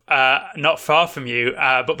clearing not far from you,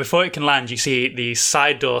 but before it can land, you see the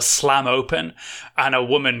side door slam open and a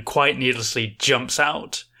woman quite needlessly jumps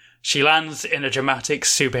out. She lands in a dramatic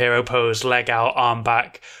superhero pose, leg out, arm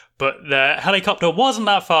back, but the helicopter wasn't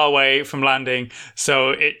that far away from landing,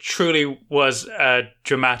 so it truly was a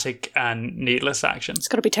dramatic and needless action. It's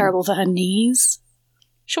got to be terrible for her knees.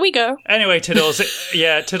 Shall we go? Anyway, Tiddles,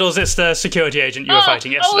 Tiddles, it's the security agent you were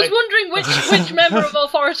fighting yesterday. I was wondering which member of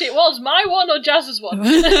authority it was, my one or Jazz's one.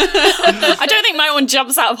 I don't think my one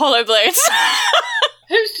jumps out of Hollowblades.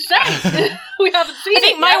 Who's to say? We haven't seen it. I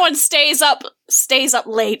think my one stays up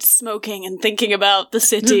late smoking and thinking about the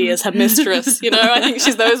city as her mistress. You know, I think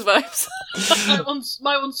she's those vibes.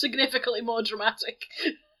 my one's significantly more dramatic.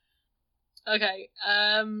 Okay,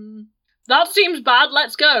 that seems bad.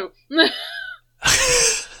 Let's go.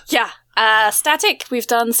 Yeah, Static, we've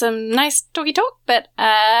done some nice talky talk, but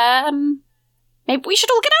maybe we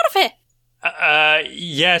should all get out of here.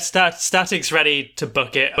 Yeah, Static's ready to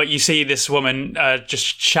book it, but you see this woman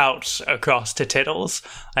just shouts across to Tiddles,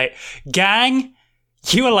 like, gang,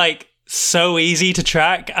 you are, like, so easy to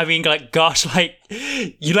track. I mean, like, gosh, like,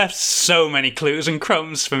 you left so many clues and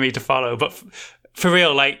crumbs for me to follow, but for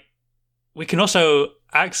real, like, we can also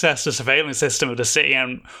access the surveillance system of the city,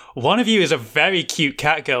 and one of you is a very cute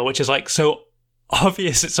cat girl, which is, like, so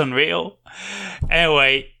obvious it's unreal.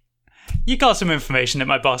 Anyway, you got some information that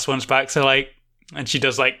my boss wants back, so, like, and she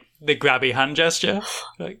does, like, the grabby hand gesture.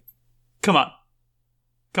 Like, come on,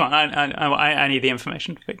 I need the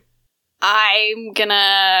information. I'm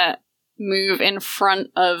gonna move in front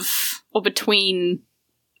of, or between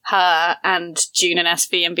her and June and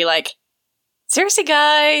SV and be like, seriously,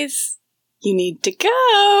 guys, you need to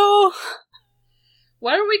go.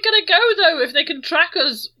 Where are we gonna go, though, if they can track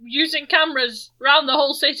us using cameras around the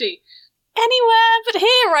whole city? Anywhere but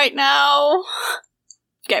here right now.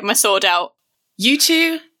 Getting my sword out. You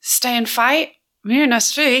two stay and fight. Me and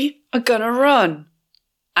SV are gonna run.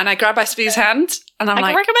 And I grab SV's hand and I'm I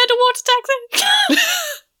like, can recommend a water taxi.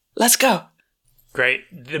 let's go. Great.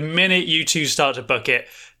 The minute you two start to book it,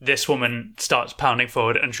 this woman starts pounding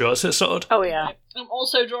forward and draws her sword. Oh, yeah. I'm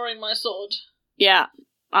also drawing my sword. Yeah.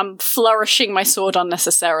 I'm flourishing my sword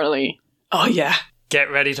unnecessarily. Oh, yeah.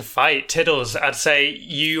 Get ready to fight. Tiddles, I'd say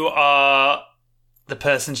you are the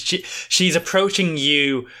person. She's approaching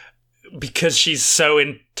you because she's so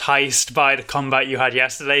enticed by the combat you had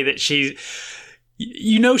yesterday that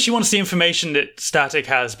you know she wants the information that Static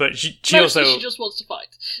has, but she also... she just wants to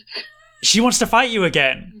fight. She wants to fight you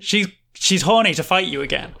again. She's horny to fight you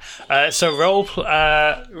again. So roll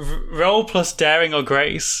plus daring or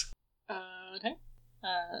grace. Okay.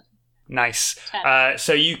 Nice.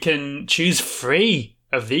 So you can choose 3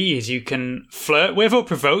 of these. You can flirt with or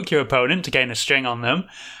provoke your opponent to gain a string on them.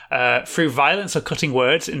 Through violence or cutting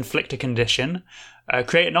words, inflict a condition.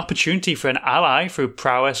 Create an opportunity for an ally through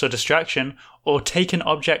prowess or distraction. Or take an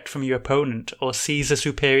object from your opponent or seize a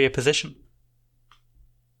superior position.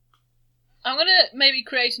 I'm going to maybe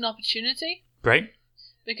create an opportunity. Great.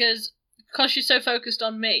 Because she's so focused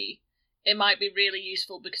on me, it might be really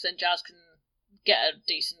useful because then Jazz can get a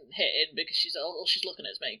decent hit in because all she's looking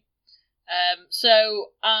at is me.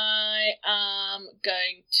 So I am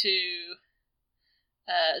going to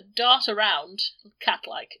dart around,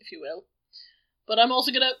 cat-like, if you will. But I'm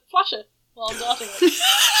also going to flash it while I'm darting it.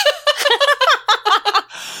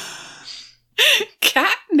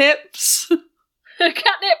 Catnips.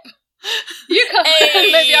 Catnip! You can't.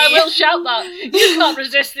 Hey. Maybe I will shout that. You can't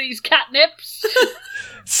resist these catnips.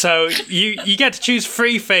 So you get to choose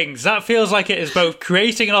 3 things. That feels like it is both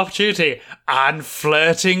creating an opportunity and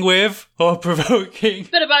flirting with or provoking.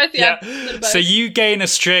 Bit of both, yeah. Bit of both. So you gain a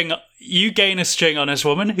string. You gain a string on this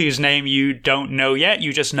woman whose name you don't know yet.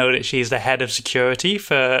 You just know that she's the head of security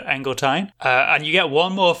for Engeltine. And you get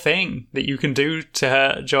one more thing that you can do to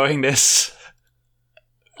her during this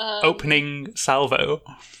opening salvo.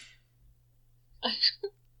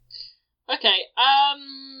 Okay,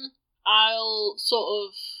 I'll will sort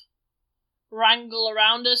of wrangle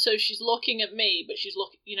around her, so she's looking at me, but she's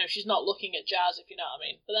not looking at Jazz, if you know what I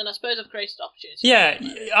mean. But then I suppose I've created opportunity. Yeah,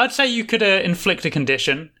 I'd say you could inflict a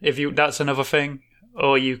condition if you. That's another thing,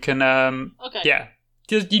 or you can. Okay. Yeah,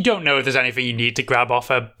 you don't know if there's anything you need to grab off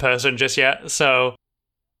a person just yet, so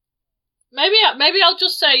maybe I'll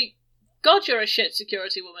just say, "God, you're a shit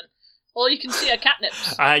security woman." Or you can see her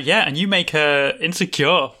catnips. Yeah, and you make her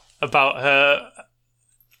insecure about her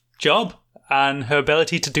job and her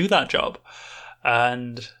ability to do that job.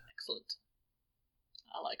 And excellent.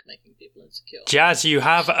 I like making people insecure. Jazz, you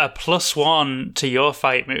have a +1 to your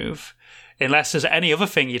fight move. Unless there's any other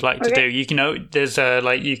thing you'd like to do. You can there's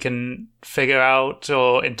you can figure out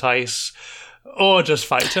or entice or just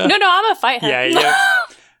fight her. No, I'm a fighter. Yeah.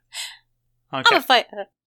 Okay. I'm a fighter.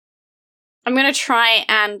 I'm going to try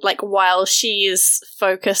and, while she's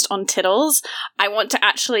focused on Tiddles, I want to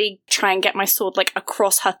actually try and get my sword,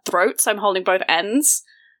 across her throat, so I'm holding both ends,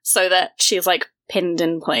 so that she's, pinned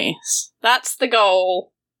in place. That's the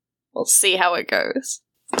goal. We'll see how it goes.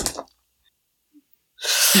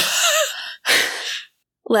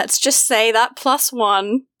 Let's just say that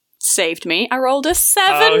 +1 saved me. I rolled a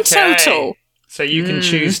 7 total. So you can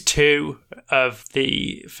choose 2 of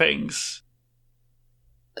the things.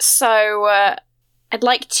 So, I'd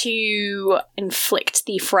like to inflict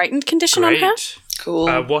the frightened condition on her.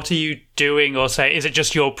 Cool. What are you doing, or say, is it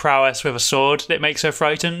just your prowess with a sword that makes her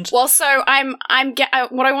frightened? Well, so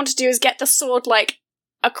what I want to do is get the sword,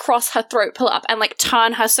 across her throat, pull it up, and,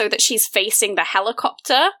 turn her so that she's facing the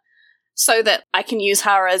helicopter, so that I can use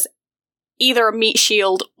her as either a meat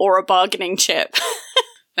shield or a bargaining chip.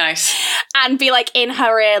 Nice. And be, in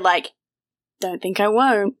her ear, don't think I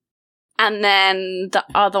won't. And then the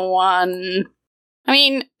other one... I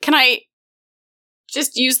mean, can I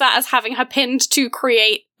just use that as having her pinned to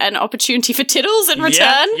create an opportunity for Tiddles in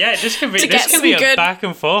return? Yeah, this can be a back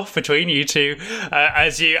and forth between you two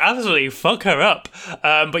as you absolutely fuck her up.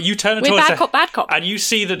 But you turn towards her, bad cop. and you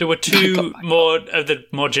see that there were 2 more of the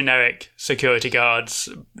more generic security guards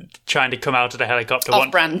trying to come out of the helicopter.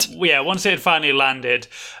 Off-brand. Once it had finally landed,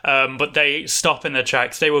 but they stop in their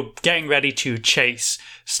tracks. They were getting ready to chase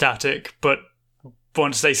Static, but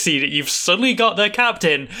once they see that you've suddenly got their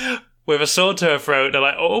captain with a sword to her throat, they're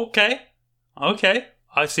like, oh, okay,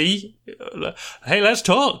 I see. Hey, let's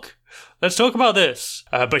talk. Let's talk about this.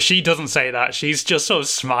 But she doesn't say that. She's just sort of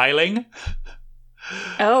smiling.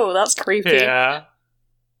 Oh, that's creepy. Yeah.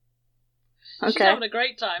 She's having a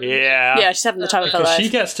great time. Yeah. Yeah, she's having the time of her Because life. she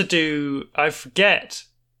gets to do... I forget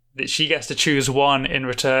that she gets to choose 1 in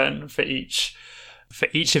return for each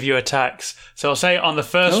of your attacks. So I'll say on the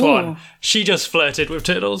first one, she just flirted with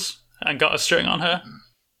Tiddles and got a string on her.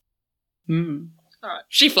 All right.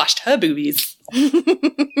 She flashed her boobies.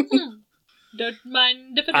 Don't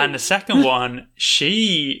mind if I do. And the second one,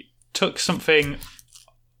 she took an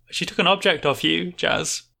object off you,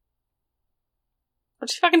 Jazz. What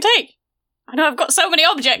did she fucking take? I know I've got so many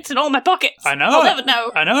objects in all my pockets. I know. I'll never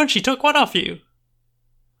know. I know, and she took one off you.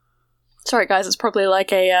 Sorry, guys, it's probably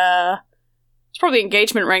it's probably an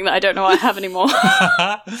engagement ring that I don't know I have anymore.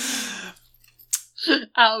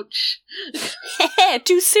 Ouch.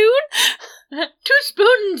 Too soon? 2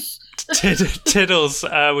 spoons! Tiddles,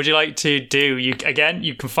 would you like to do? You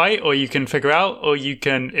can fight, or you can figure out, or you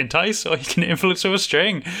can entice, or you can influence with a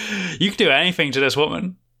string. You can do anything to this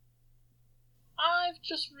woman. I've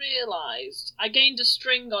just realised I gained a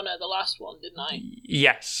string on her the last one, didn't I?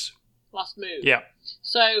 Yes. Last move. Yeah.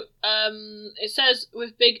 So, it says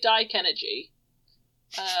with big dyke energy,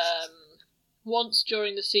 once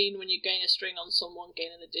during the scene when you gain a string on someone,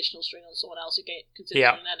 gain an additional string on someone else, you consider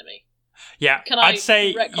an enemy. Yeah, I'd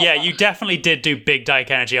say, you definitely did do big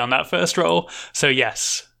dyke energy on that first roll, so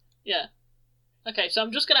yes. Yeah. Okay, so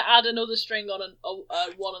I'm just going to add another string on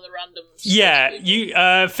one of the random...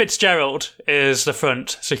 Yeah, Fitzgerald is the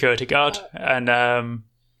front security guard, and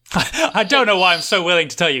I don't know why I'm so willing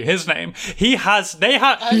to tell you his name. You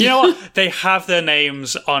know what? They have their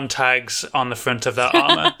names on tags on the front of their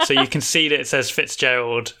armour, so you can see that it says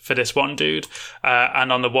Fitzgerald for this one dude,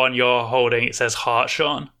 and on the one you're holding it says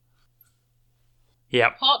Hartshawn.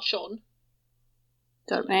 Yep. Hartshawn?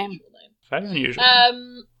 Don't name. Very unusual.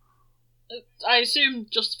 I assume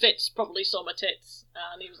just Fitz probably saw my tits,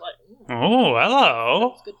 and he was like, oh,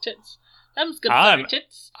 hello. That's good tits. Them's good furry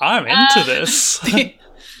tits. I'm into this.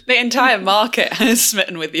 The entire market is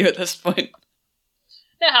smitten with you at this point.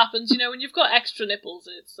 It happens, when you've got extra nipples,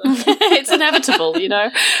 it's... It's inevitable,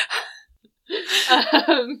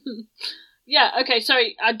 Yeah, okay,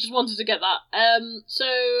 sorry, I just wanted to get that. So,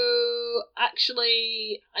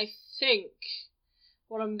 actually, I think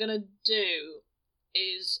what I'm gonna do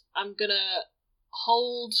is I'm gonna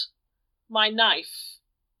hold my knife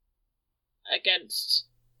against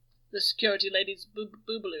the security lady's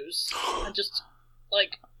boobaloos and just,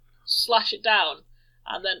 like, slash it down,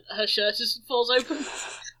 and then her shirt just falls open.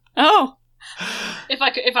 Oh. If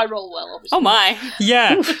I roll well, obviously. Oh my.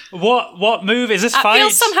 Yeah. What move is this That fight?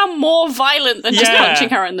 feels somehow more violent than just Yeah. punching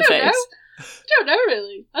her in the I face. don't know,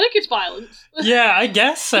 really. I think it's violence. Yeah, I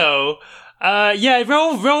guess so. Yeah,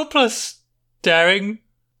 roll plus daring.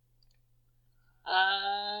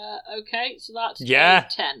 Okay, so that's Yeah. a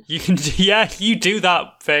 10. You do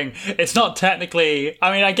that thing. It's not technically...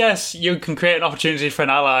 I mean, I guess you can create an opportunity for an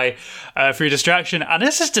ally through distraction, and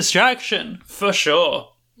this is distraction, for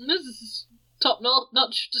sure. This is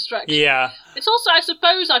top-notch distraction. Yeah. It's also, I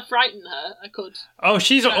suppose, I frighten her. I could. Oh,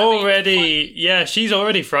 she's You know what I mean? already... Yeah, she's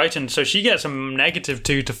already frightened, so she gets a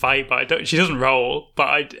 -2 to fight, but she doesn't roll.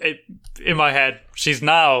 But in my head, she's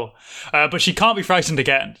now... but she can't be frightened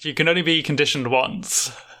again. She can only be conditioned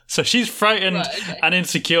once. So she's frightened and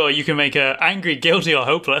insecure. You can make her angry, guilty, or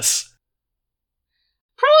hopeless.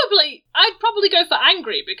 I'd probably go for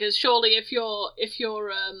angry, because surely if you're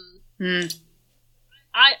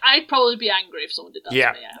I'd probably be angry if someone did that to me.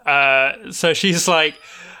 Yeah. So she's like,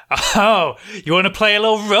 oh, you want to play a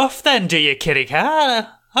little rough then, do you, kitty cat?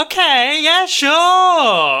 Okay, yeah,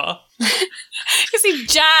 sure. You see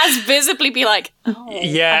Jazz visibly be like, oh,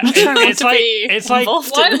 Yeah, I'm not sure I want to be it's like involved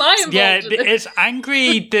Why in am I this. involved yeah, in this? it's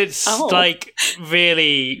angry that's like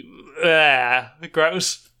really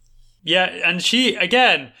gross. Yeah, and she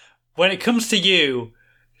again, when it comes to you,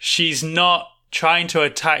 she's not trying to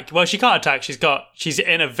attack. Well, she can't attack. She's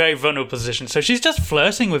in a very vulnerable position, so she's just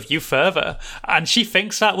flirting with you further, and she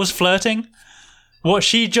thinks that was flirting. What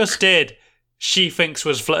she just did, she thinks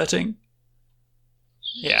was flirting.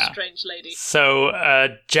 She's Yeah. a strange lady. So,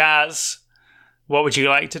 Jazz, what would you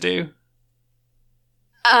like to do?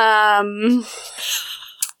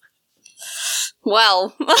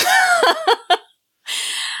 Well.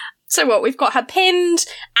 So what, we've got her pinned,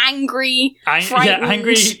 angry, frightened. Yeah,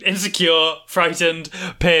 angry, insecure, frightened,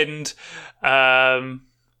 pinned. I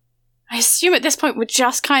assume at this point we're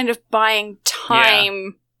just kind of buying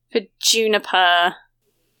time for Juniper.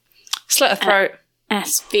 Slit her throat.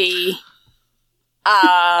 SB. Or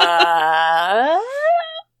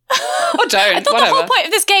don't, I thought whatever. the whole point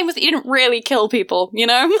of this game was that you didn't really kill people, you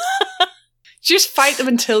know? Just fight them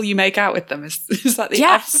until you make out with them. Is that the...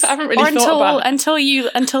 Yes. I haven't really thought about...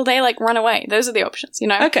 until they like run away. Those are the options, you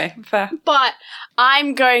know? Okay, fair. But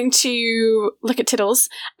I'm going to look at Tiddles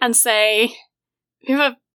and say, have you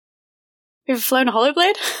ever flown a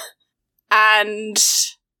holoblade? And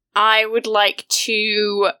I would like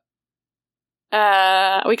to...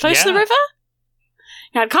 are we close to the river?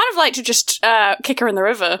 Yeah, I'd kind of like to just kick her in the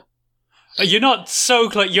river. You're not so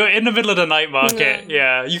close. You're in the middle of the night market. No.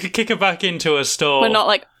 Yeah, you could kick her back into a store. We're not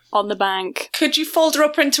like on the bank. Could you fold her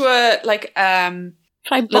up into a, like, Can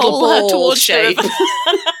I little bowl her ball towards shape? the river?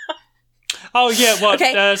 Oh yeah, what?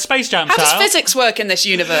 Okay. Space Jam How does style? physics work in this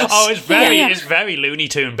universe? Oh, it's very, Yeah. it's very Looney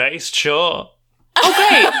Tune based. Sure,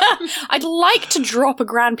 Oh, great. I'd like to drop a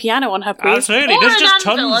grand piano on her, please. absolutely. Or There's an just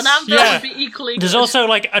anvil. tons. An anvil Yeah, would be equally there's good. also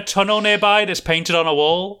like a tunnel nearby that's painted on a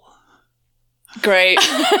wall. Great.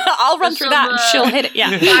 I'll run There's through some, that and she'll hit it, yeah.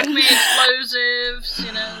 Acme explosives,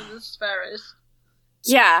 there's various.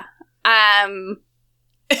 Yeah.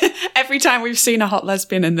 Every time we've seen a hot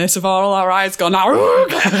lesbian in this, have all our eyes gone, my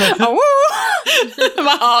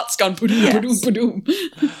heart's gone, ba-doom, ba-doom, ba-doom.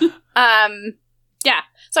 Yeah.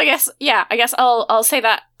 So I guess I'll say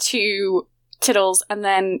that to Tiddles, and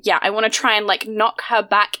then I want to try and like knock her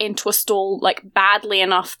back into a stall like badly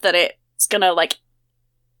enough that it's gonna like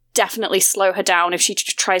definitely slow her down if she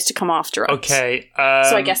tries to come after us. Okay.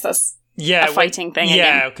 So I guess that's a fighting thing.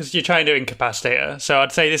 Yeah, again. because you're trying to incapacitate her. So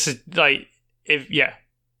I'd say this is like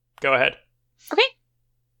go ahead. Okay.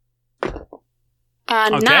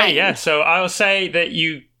 Okay, 9. yeah. So I'll say that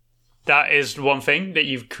is one thing, that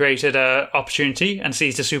you've created an opportunity and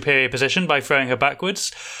seized a superior position by throwing her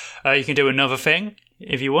backwards. You can do another thing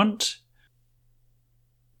if you want.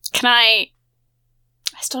 Can I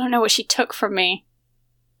still don't know what she took from me.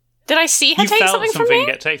 Did I see her You take felt something from something me?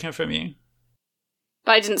 get taken from you.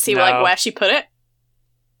 But I didn't see No. like where she put it.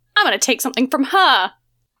 I'm gonna take something from her.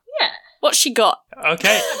 Yeah. What's she got?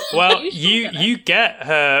 Okay. Well, you get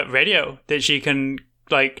her radio that she can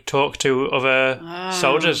like talk to other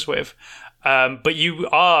soldiers with. But you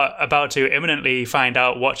are about to imminently find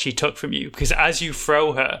out what she took from you, because as you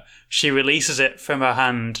throw her, she releases it from her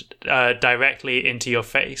hand directly into your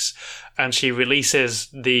face, and she releases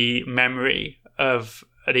the memory of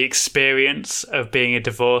the experience of being a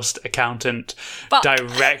divorced accountant Fuck.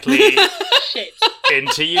 directly Shit.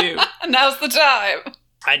 into you. Now's the time.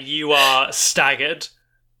 And you are staggered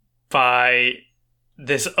by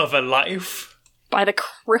this other life. By the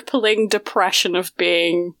crippling depression of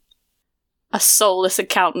being a soulless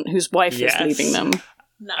accountant whose wife is leaving them.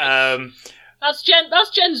 Nice. That's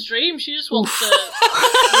Jen's dream. She just wants to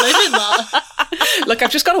live in that. Look,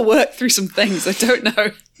 I've just got to work through some things. I don't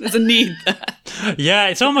know. There's a need there. Yeah,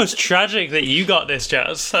 it's almost tragic that you got this,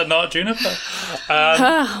 Jazz, and not Juniper.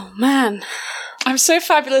 Oh, man. I'm so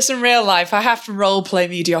fabulous in real life, I have to role play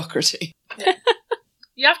mediocrity.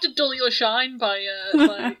 You have to dull your shine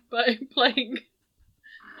by playing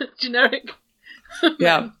generic.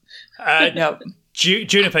 Yeah. Yeah.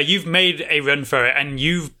 Juniper, you've made a run for it, and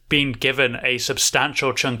you've been given a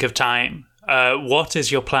substantial chunk of time. What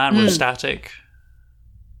is your plan with Static?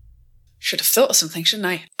 Should have thought of something, shouldn't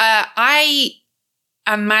I? I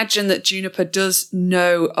imagine that Juniper does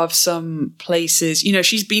know of some places. You know,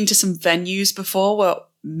 she's been to some venues before where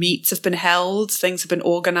meets have been held, things have been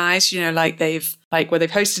organised. You know, like where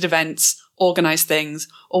they've hosted events, organised things,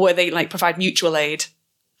 or where they provide mutual aid.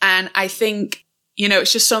 And I think, you know,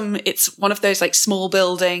 it's one of those small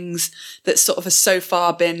buildings that sort of has so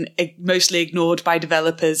far been mostly ignored by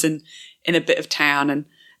developers in a bit of town.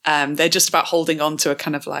 And they're just about holding on to a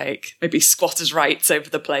kind of maybe squatters' rights over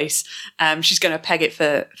the place. She's going to peg it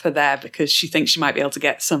for there because she thinks she might be able to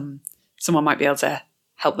get someone might be able to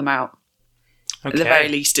help them out. Okay. At the very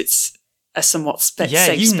least, it's a somewhat safe space.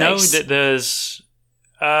 Yeah, you know that there's...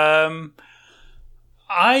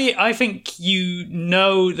 I think you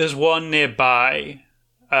know there's one nearby,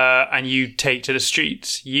 and you take to the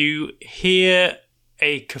streets. You hear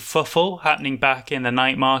a kerfuffle happening back in the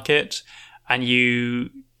night market, and you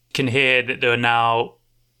can hear that there are now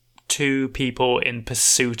 2 people in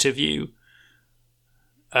pursuit of you.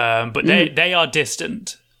 But they are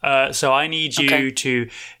distant. So I need you to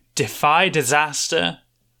defy disaster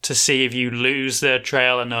to see if you lose their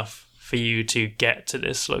trail enough for you to get to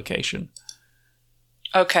this location.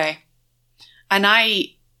 Okay. And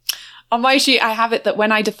on my sheet, I have it that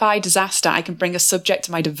when I defy disaster, I can bring a subject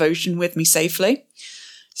to my devotion with me safely.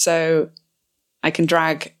 So I can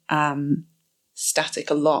drag Static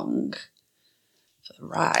along for the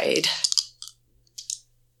ride.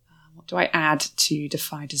 What do I add to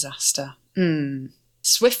defy disaster?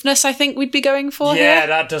 Swiftness, I think we'd be going for here. Yeah,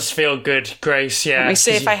 that does feel good, Grace, yeah. Let me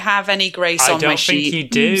see if I have any grace on my sheet. I don't think you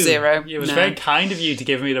do. 0. It was very kind of you to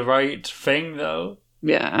give me the right thing, though.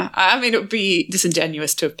 Yeah. I mean, it would be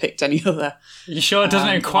disingenuous to have picked any other. You sure it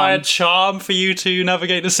doesn't require charm for you to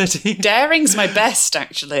navigate the city? Daring's my best,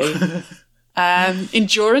 actually.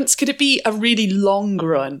 Endurance, could it be a really long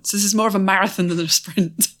run? So this is more of a marathon than a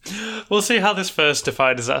sprint. We'll see how this first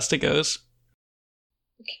Defy Disaster goes.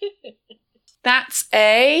 That's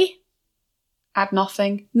a... add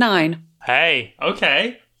nothing. 9. Hey,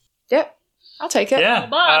 okay. Yep, I'll take it. Yeah,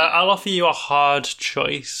 I'll offer you a hard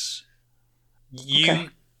choice. You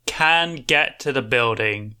can get to the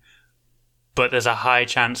building, but there's a high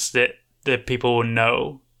chance that the people will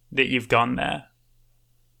know that you've gone there.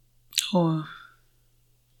 Oh.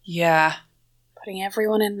 Yeah. Putting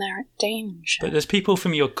everyone in there at danger. But there's people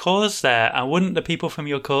from your cause there, and wouldn't the people from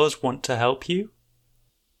your cause want to help you?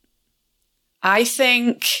 I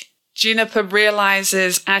think Juniper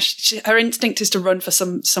realises, her instinct is to run for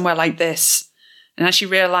somewhere like this. And as she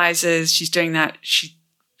realises she's doing that, she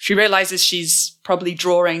realises she's probably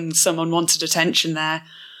drawing some unwanted attention there.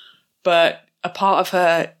 But a part of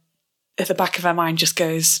her, at the back of her mind, just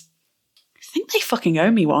goes, I think they fucking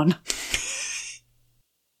owe me one.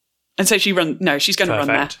 And so she's going to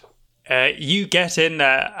run there. You get in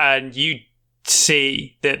there and you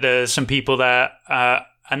see that there's some people there,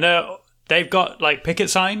 and they've got picket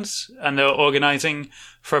signs and they're organising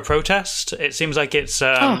for a protest. It seems like it's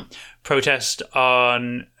protest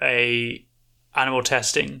on animal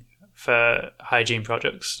testing for hygiene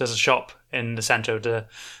products. There's a shop in the centre of the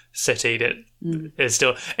city that is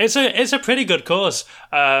still... It's a pretty good cause.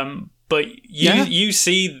 But you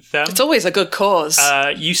see them... It's always a good cause.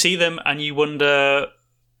 You see them and you wonder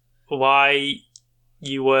why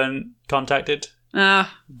you weren't contacted.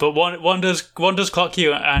 But one does clock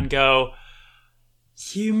you and go,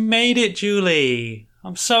 you made it, Julie.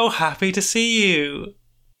 I'm so happy to see you.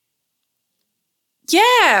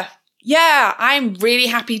 Yeah, I'm really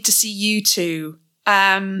happy to see you too.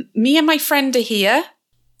 Me and my friend are here.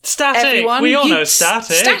 Static. Everyone, we all know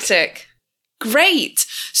Static. Static. Great.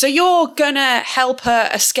 So you're gonna help her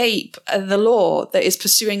escape the law that is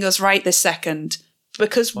pursuing us right this second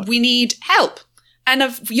because we need help. And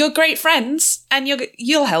you're great friends and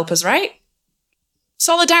you'll help us, right?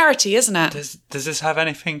 Solidarity, isn't it? Does this have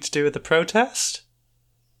anything to do with the protest?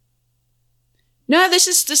 No, this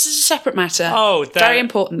is a separate matter. Oh, very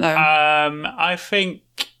important though. I think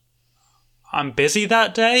I'm busy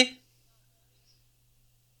that day.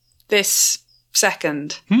 This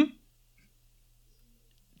second.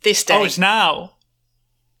 This day. Oh, it's now.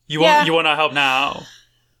 You want our help now?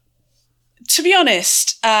 To be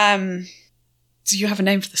honest, do you have a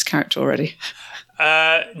name for this character already?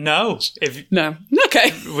 No. No.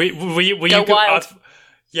 Okay. Go wild.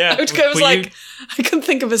 Yeah. I couldn't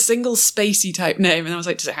think of a single spacey type name, and I was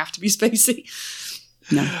like, does it have to be spacey?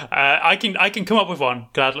 No. I can come up with one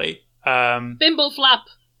gladly. Bimble Flap.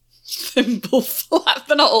 Thimble Flap.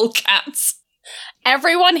 They're not all cats.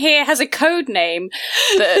 Everyone here has a code name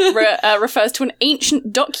that refers to an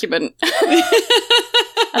ancient document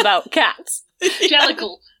about cats.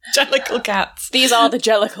 Jellicle. Jellicle cats. These are the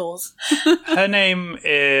Jellicles. Her name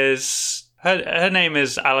is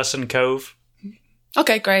Alison Cove.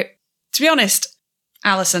 Okay, great. To be honest,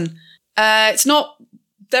 Alison, it's not.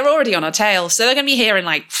 They're already on our tail, so they're going to be here in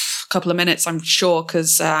like a couple of minutes, I'm sure,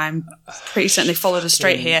 because I'm pretty certain they followed us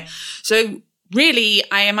straight here. So really,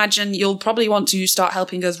 I imagine you'll probably want to start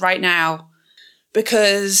helping us right now,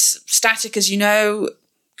 because Static, as you know,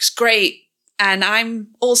 is great, and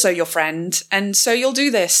I'm also your friend, and so you'll do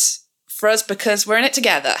this for us because we're in it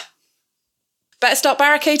together. Better start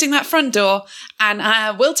barricading that front door,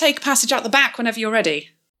 and we'll take passage out the back whenever you're ready.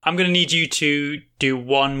 I'm going to need you to do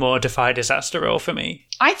one more Defy Disaster roll for me.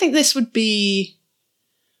 I think this would be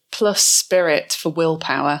plus spirit for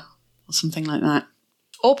willpower, or something like that.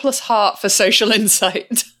 Or plus heart for social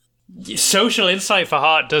insight. Social insight for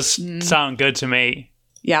heart does sound good to me.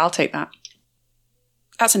 Yeah, I'll take that.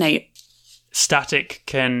 That's an 8. Static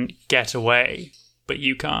can get away, but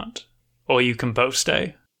you can't. Or you can both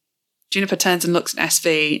stay. Juniper turns and looks at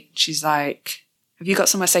SV. She's like, have you got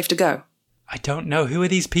somewhere safe to go? I don't know. Who are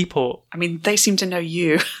these people? I mean, they seem to know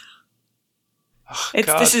you. Oh,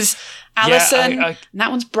 this is Alison, Yeah, and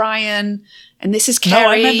that one's Brian, and this is Kerry. No,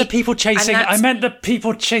 I meant the people chasing. and that's- I meant the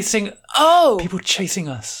people chasing. Oh! People chasing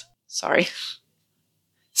us. Sorry.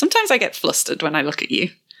 Sometimes I get flustered when I look at you.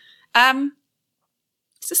 Is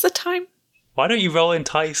this the time? Why don't you roll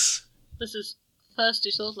entice? This is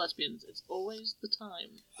Thirsty Sword Lesbians. It's always the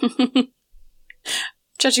time.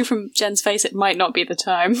 Judging from Jen's face, it might not be the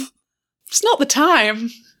time. It's not the time.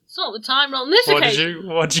 It's not the time on this What occasion.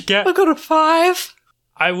 did you get? I got a 5.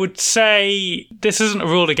 I would say this isn't a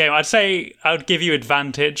rule of the game. I'd say I would give you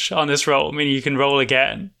advantage on this roll, meaning you can roll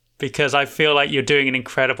again, because I feel like you're doing an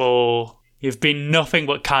incredible. You've been nothing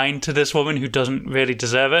but kind to this woman who doesn't really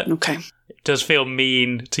deserve it. Okay. It does feel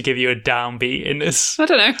mean to give you a downbeat in this. I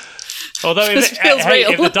don't know. Although This feels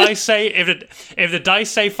real. if the dice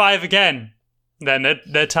say 5 again, then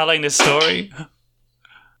they're telling this story.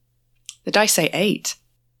 The dice say 8.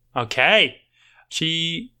 Okay.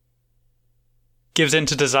 She gives in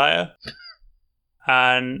to desire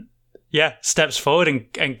and, steps forward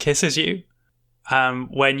and kisses you.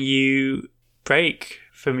 When you break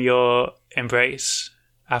from your embrace,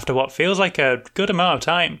 after what feels like a good amount of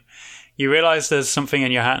time, you realise there's something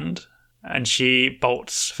in your hand, and she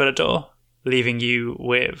bolts for the door, leaving you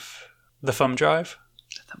with the thumb drive.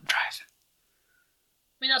 The thumb drive.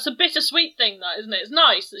 I mean, that's a bittersweet thing, that, isn't it? It's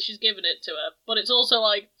nice that she's given it to her, but it's also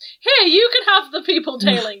like, here, you can have the people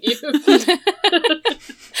tailing you.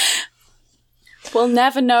 We'll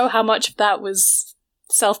never know how much of that was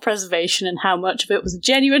self-preservation and how much of it was a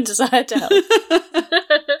genuine desire to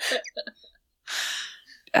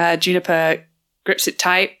help. Juniper grips it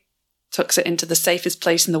tight, tucks it into the safest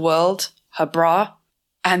place in the world, her bra,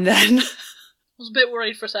 and then... I was a bit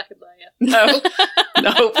worried for a second there, yeah. No.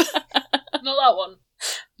 Not that one.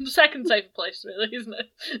 The second safer place, really, isn't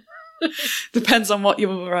it? Depends on what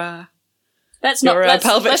your Let's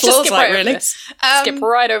pelvic just floor's skip like, right over really. this. Skip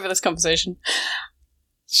right over this conversation.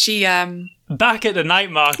 She, Back at the night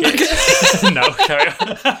market. No, carry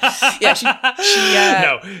on. yeah,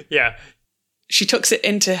 she She tucks it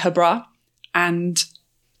into her bra, and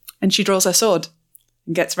she draws her sword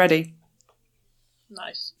and gets ready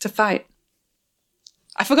Nice. to fight.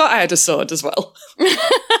 I forgot I had a sword as well.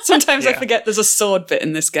 Sometimes I forget there's a sword bit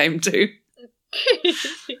in this game too.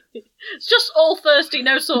 It's just all thirsty,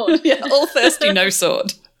 no sword. Yeah, all thirsty, no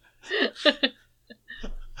sword.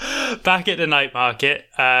 Back at the night market,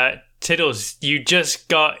 Tiddles, you just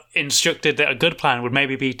got instructed that a good plan would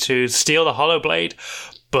maybe be to steal the hollow blade,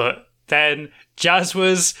 but then Jazz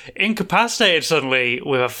was incapacitated suddenly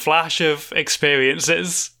with a flash of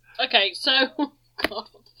experiences. Okay, so... God,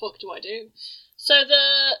 what the fuck do I do? So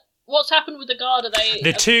what's happened with the guard? Are they...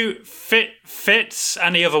 The two, Fitz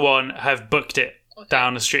and the other one, have booked it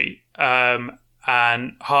down the street. And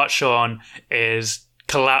Hartshawn is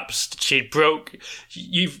collapsed. She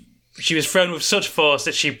was thrown with such force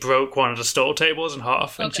that she broke one of the stall tables in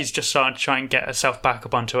half, and she's just starting to try and get herself back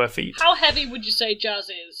up onto her feet. How heavy would you say Jazz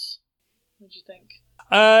is? What do you think?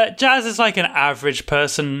 Jazz is like an average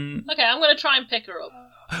person. Okay, I'm going to try and pick her up.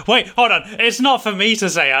 Wait, hold on. It's not for me to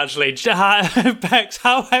say, actually. Bex,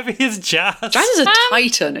 how heavy is Jazz? Jazz is a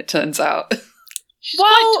titan, it turns out. She's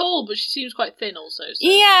quite tall, but she seems quite thin also. So.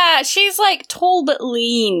 Yeah, she's like tall but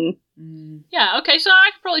lean. Yeah, okay, so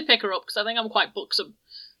I could probably pick her up because I think I'm quite buxom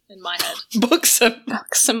in my head. Buxom.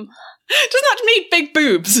 Buxom. Doesn't that mean big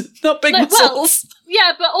boobs, not big muscles? Well,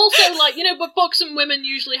 yeah, but also, like, you know, but buxom women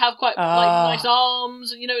usually have quite, like, nice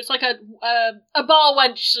arms. You know, it's like a bar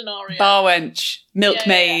wench scenario. Bar wench.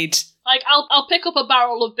 Milkmaid. Yeah. Like, I'll pick up a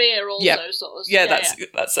barrel of beer also, sort of. Yeah, that's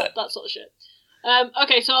it. That sort of shit.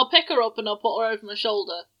 Okay, so I'll pick her up and I'll put her over my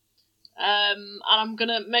shoulder. And I'm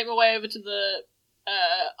gonna make my way over to the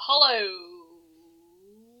hollow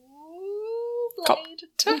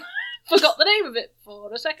blade. Forgot the name of it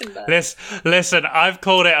for a second there. Listen, I've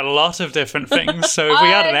called it a lot of different things, so if we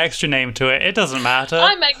add an extra name to it, it doesn't matter.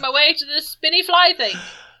 I make my way to the spinny fly thing.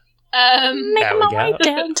 Make my way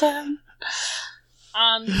downtown.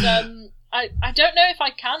 And I don't know if I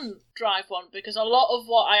can drive one because a lot of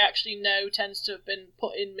what I actually know tends to have been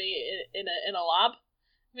put in me in a lab.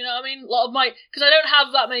 You know what I mean? A lot of because I don't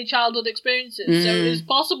have that many childhood experiences, so it's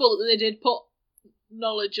possible that they did put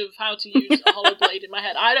knowledge of how to use a hollow blade in my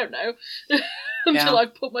head. I don't know until I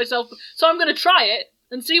put myself. So I'm going to try it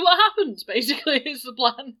and see what happens. Basically, is the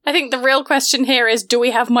plan. I think the real question here is: do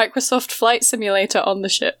we have Microsoft Flight Simulator on the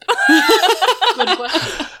ship? Good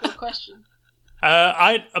question. Good question.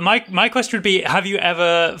 My question would be: have you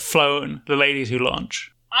ever flown the Ladies Who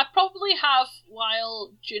Launch? I probably have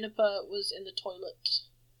while Juniper was in the toilet.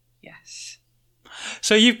 Yes.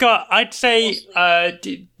 So you've got, I'd say,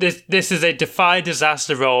 this is a defy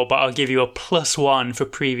disaster roll, but I'll give you a +1 for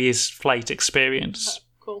previous flight experience. Oh,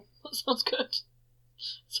 cool. That sounds good.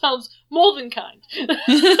 Sounds more than kind.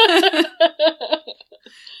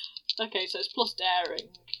 Okay, so it's plus daring.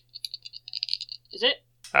 Is it?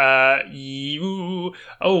 I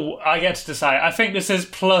get to decide. I think this is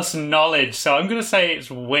plus knowledge, so I'm going to say it's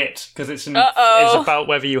wit, because it's about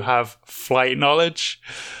whether you have flight knowledge.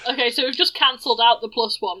 Okay, so we've just cancelled out the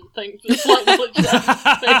 +1 thing for the flight knowledge thing,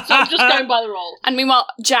 so I'm just going by the roll. And meanwhile,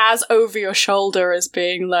 Jazz over your shoulder is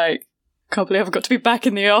being like, can't believe I've got to be back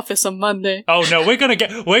in the office on Monday. Oh no, we're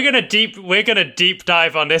gonna deep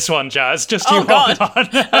dive on this one, Jazz. Just you God.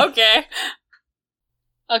 hold on. Okay.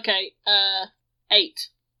 Okay, 8.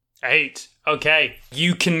 8. Okay.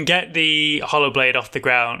 You can get the hollow blade off the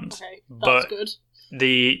ground. Okay, that's but good.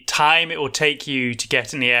 The time it will take you to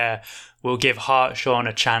get in the air will give Hartshawn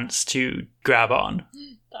a chance to grab on.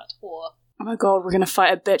 That whore. Oh my god, we're gonna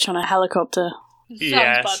fight a bitch on a helicopter. Sounds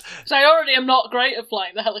Yes. bad. So I already am not great at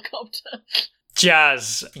flying the helicopter.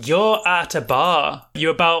 Jazz, you're at a bar.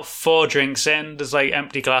 You're about 4 drinks in. There's like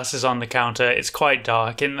empty glasses on the counter. It's quite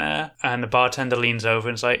dark in there. And the bartender leans over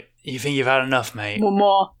and is like, you think you've had enough, mate? One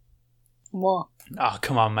more. More. Oh,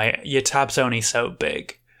 come on, mate. Your tab's only so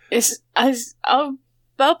big. I'll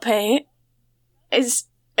pay it.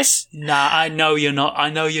 Nah, I know you're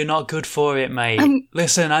not good for it, mate.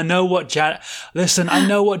 Listen, I know what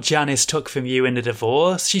Janice took from you in the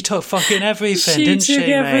divorce. She took fucking everything, didn't she, took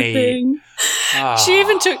everything. mate? Oh. She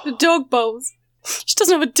even took the dog bowls. She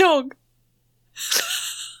doesn't have a dog.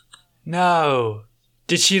 No.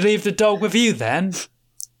 Did she leave the dog with you then?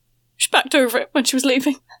 She backed over it when she was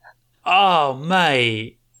leaving. Oh,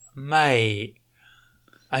 mate.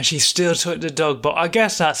 And she still took the dog, but I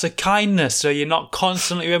guess that's a kindness, so you're not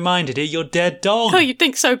constantly reminded of your dead dog. Oh, you'd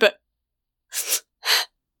think so, but...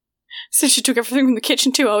 Since she took everything from the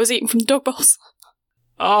kitchen too, I was eating from dog bowls.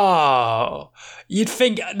 Oh, you'd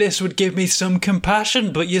think this would give me some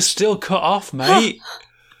compassion, but you're still cut off, mate.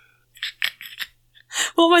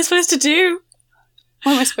 What am I supposed to do?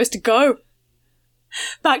 Where am I supposed to go?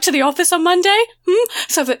 Back to the office on Monday?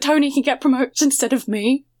 So that Tony can get promoted instead of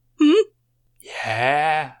me?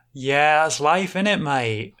 Yeah, that's life, innit,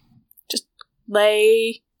 mate? Just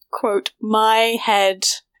lay, quote, my head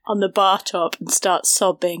on the bar top and start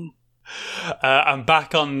sobbing. And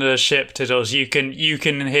back on the ship, Tiddles, you can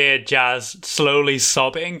hear Jazz slowly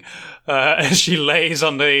sobbing as she lays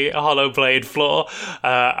on the hollow blade floor,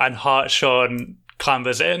 and Hartshawn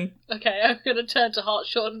clambers in. Okay, I'm going to turn to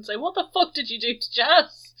Hartshawn and say, what the fuck did you do to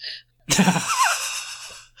Jazz?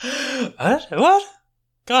 What?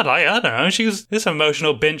 God, I don't know. This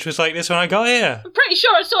emotional binge was like this when I got here. I'm pretty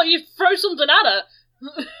sure I saw you throw something at her.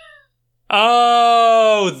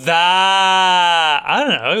 Oh, that. I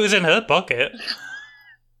don't know. It was in her pocket.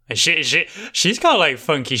 She's got like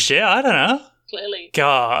funky shit. I don't know. Clearly.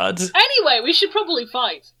 God. Anyway, we should probably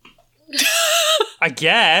fight. I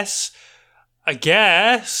guess.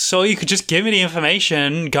 Or you could just give me the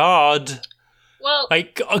information. God. Well,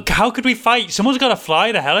 Like, how could we fight? Someone's got to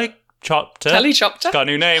fly the helicopter. Helicopter? Got a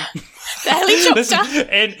new name. The helicopter. Listen,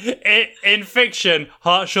 in fiction,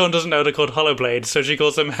 Hartshorn doesn't know they're called Hollowblades, so she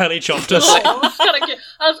calls them helicopters.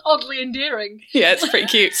 that's oddly endearing. Yeah, it's pretty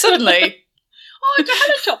cute. Suddenly, Oh, it's a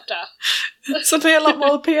helicopter. suddenly a lot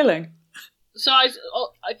more appealing. So,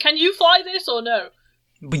 can you fly this or no?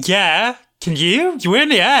 But yeah, can you? You're in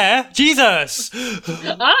the air. Jesus. I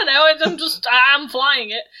don't know. I'm flying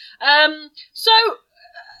it. So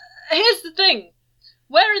here's the thing: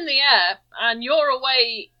 we're in the air, and you're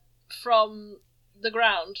away from the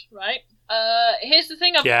ground, right? Here's the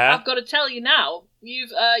thing: I've got to tell you now.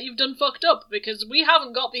 You've done fucked up because we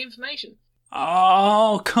haven't got the information.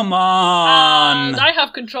 Oh, come on. And I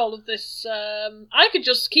have control of this. I could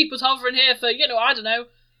just keep us hovering here for, I don't know,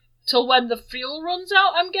 till when the fuel runs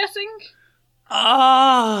out, I'm guessing.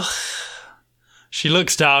 Ah. She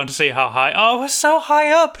looks down to see how high. Oh, we're so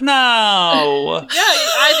high up now. Yeah,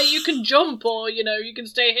 either you can jump or, you can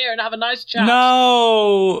stay here and have a nice chat.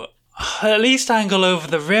 No. At least angle over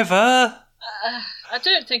the river. I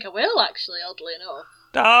don't think I will, actually, oddly enough.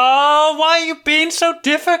 Oh, why are you being so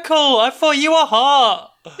difficult? I thought you were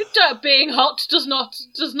hot. Being hot does not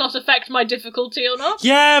affect my difficulty or not.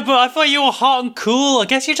 Yeah, but I thought you were hot and cool. I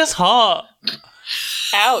guess you're just hot.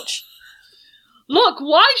 Ouch. Look,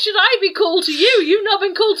 why should I be cool to you? You've not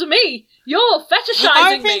been cool to me. You're fetishizing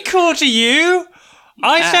I've me. been cool to you.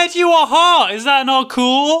 I said you were hot. Is that not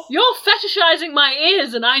cool? You're fetishizing my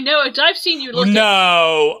ears, and I know it. I've seen you looking.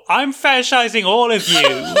 No, I'm fetishizing all of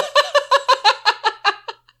you.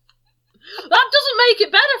 That doesn't make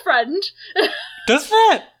it better, friend. Does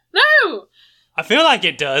it? No. I feel like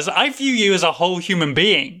it does. I view you as a whole human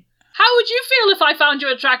being. How would you feel if I found you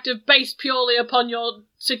attractive based purely upon your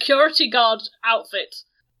security guard outfit?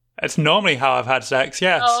 It's normally how I've had sex,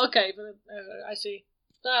 yes. Oh, okay. But, I see.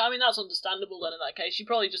 I mean, that's understandable then in that case. You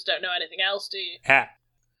probably just don't know anything else, do you? Yeah.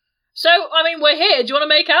 So, I mean, we're here. Do you want to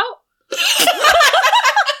make out?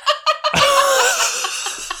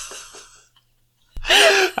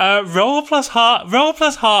 Roll plus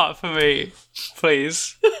heart for me,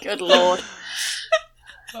 please. Good lord.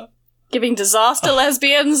 Giving disaster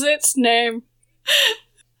lesbians its name.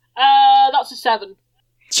 That's a 7.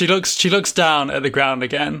 She looks down at the ground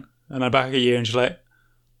again, and then back at you, and she's like,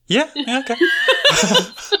 "Yeah, okay."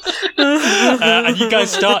 And you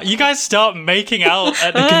guys start making out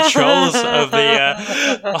at the controls of the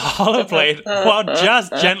holoblade while Jazz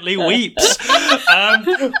gently weeps.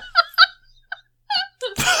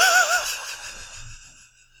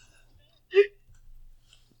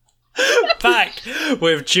 Back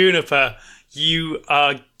with Juniper, you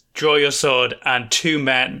draw your sword, and 2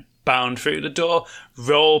 men bound through the door.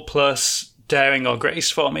 Roll plus daring or grace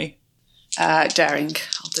for me. Daring,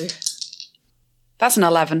 I'll do. That's an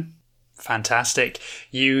 11. Fantastic.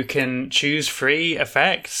 You can choose 3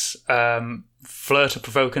 effects. Flirt or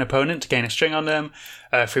provoke an opponent to gain a string on them.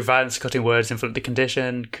 Through violence, cutting words, inflict the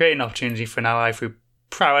condition. Create an opportunity for an ally through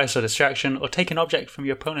prowess or distraction. Or take an object from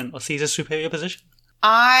your opponent or seize a superior position.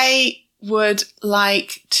 I would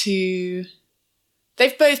like to...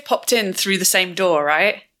 They've both popped in through the same door,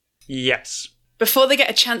 right? Yes. Before they get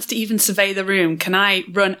a chance to even survey the room, can I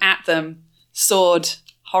run at them, sword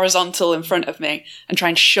horizontal in front of me, and try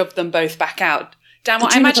and shove them both back out? Down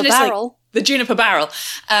what I imagine is like the juniper barrel.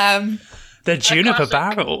 The juniper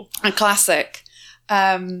barrel. A classic.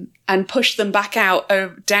 And push them back out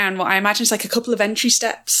down what I imagine is like a couple of entry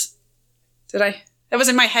steps. Did I? That was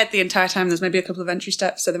in my head the entire time. There's maybe a couple of entry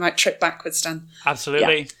steps, so they might trip backwards, Stan.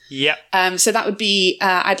 Absolutely. Yeah. Yep. So that would be,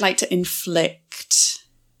 I'd like to inflict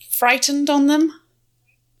frightened on them.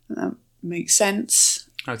 That makes sense.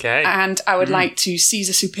 Okay. And I would like to seize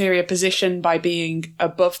a superior position by being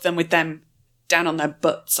above them with them down on their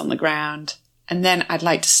butts on the ground. And then I'd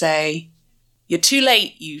like to say, "You're too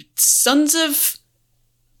late, you sons of...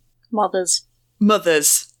 Mothers.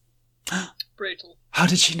 Brutal. How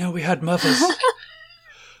did she know we had mothers?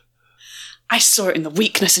 I saw it in the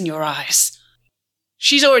weakness in your eyes.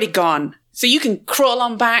 She's already gone, so you can crawl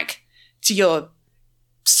on back to your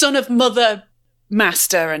son of mother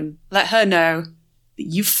master and let her know that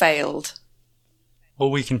you failed."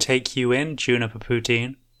 Or we can take you in, Juniper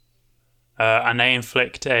Poutine. And they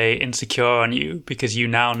inflict a insecure on you because you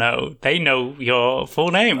now know, they know your full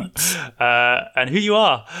name and who you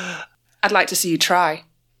are. I'd like to see you try.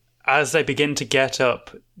 As they begin to get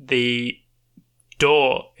up, the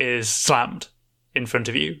door is slammed in front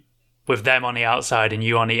of you with them on the outside and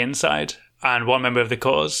you on the inside. And one member of the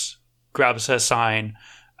cause grabs her sign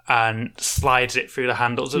and slides it through the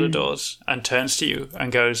handles of the doors and turns to you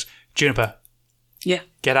and goes, Juniper. Yeah.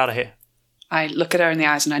 Get out of here. I look at her in the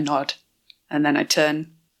eyes and I nod. And then I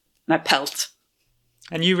turn and I pelt.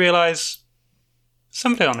 And you realise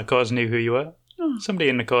somebody on the cause knew who you were. Somebody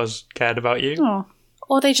in the cause cared about you. Oh.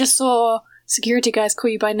 Or they just saw security guys call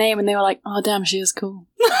you by name and they were like, oh, damn, she is cool.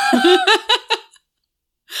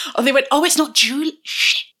 Or they went, oh, it's not Julie.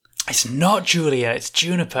 Shit. It's not Julia, it's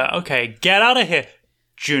Juniper. Okay, get out of here,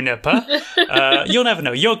 Juniper. You'll never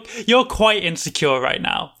know. You're quite insecure right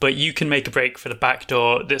now, but you can make a break for the back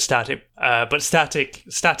door that Static. But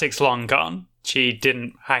Static's long gone. She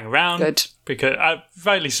didn't hang around. Good. Because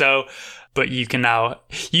rightly so. But you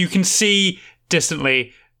can see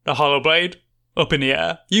distantly the hollow blade up in the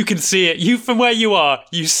air. You can see it. You from where you are,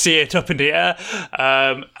 you see it up in the air.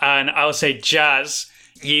 And I'll say, Jazz,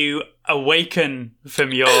 you awaken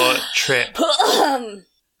from your trip.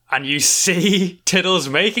 And you see Tiddles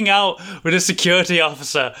making out with a security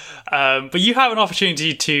officer. But you have an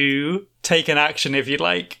opportunity to take an action if you'd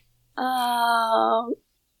like.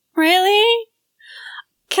 Really?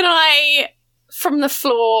 Can I, from the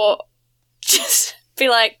floor, just be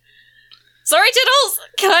like, sorry, Tiddles,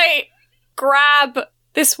 can I grab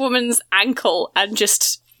this woman's ankle and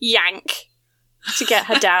just yank to get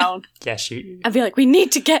her down? Yes, you... And be like, we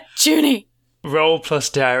need to get Junie. Roll plus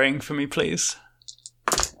daring for me, please.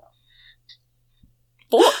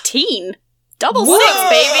 14. Double 6,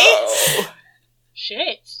 baby.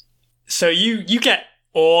 Shit. So you get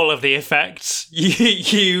all of the effects.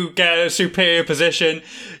 You get a superior position.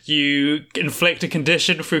 You inflict a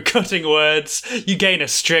condition through cutting words. You gain a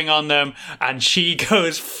string on them, and she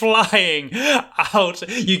goes flying out.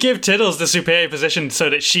 You give Tiddles the superior position so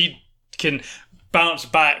that she can bounce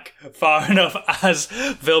back far enough as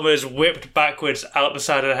Vilma is whipped backwards out the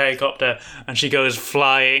side of the helicopter, and she goes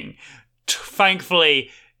flying, thankfully,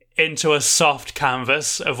 into a soft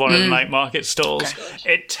canvas of one of the night market stalls.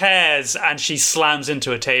 It tears and she slams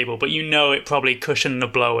into a table, but you know it probably cushioned the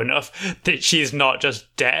blow enough that she's not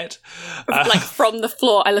just dead. Like, from the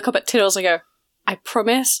floor, I look up at Tiddles and I go, I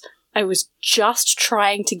promise I was just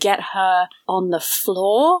trying to get her on the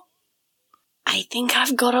floor. I think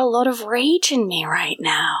I've got a lot of rage in me right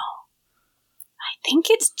now. I think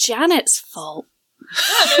it's Janet's fault.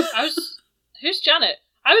 Yeah, who's Janet?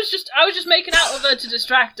 I was just making out with her to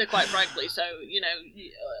distract her, quite frankly. So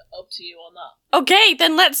up to you on that. Okay,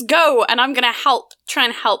 then let's go. And I'm gonna try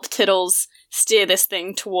and help Tiddles steer this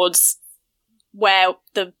thing towards where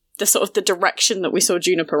the sort of the direction that we saw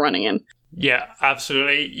Juniper running in. Yeah,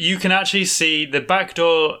 absolutely. You can actually see the back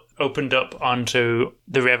door opened up onto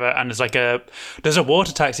the river, and there's a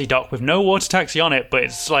water taxi dock with no water taxi on it, but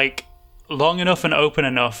it's like long enough and open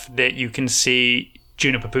enough that you can see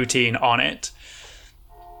Juniper Poutine on it.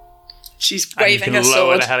 She's waving her and you can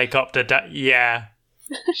lower sword. the helicopter. Yeah.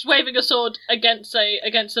 She's waving a sword against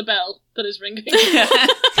a bell that is ringing.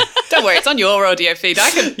 Don't worry, it's on your audio feed.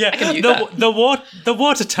 I can use that. The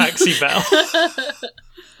water taxi bell.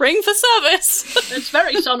 Ring for service. It's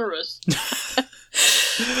very sonorous.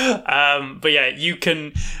 But yeah, you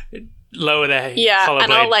can lower the hollow and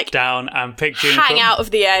blade I'll down and pick Juniper hang up. out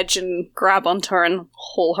of the edge and grab onto her and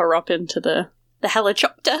haul her up into the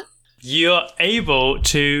helicopter. You're able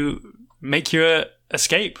to make your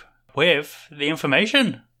escape with the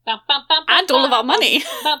information. And all of our money.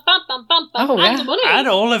 Oh, yeah. And the money. And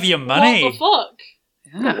all of your money. What the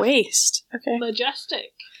fuck? Yeah. Waste. Okay.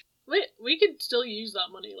 Majestic. We could still use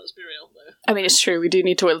that money, let's be real, though. I mean, it's true, we do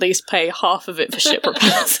need to at least pay half of it for ship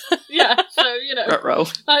repairs. Yeah, so, Roll.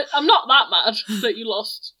 I'm not that mad that you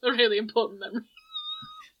lost a really important memory.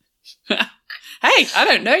 Hey, I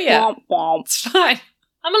don't know yet. Womp womp. It's fine.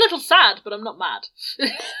 I'm a little sad, but I'm not mad.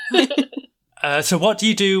 So what do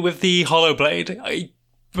you do with the hollow blade?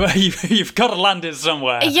 You've got to land it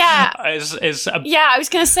somewhere. Yeah. Yeah, I was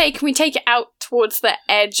going to say, can we take it out towards the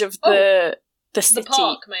edge of the city? The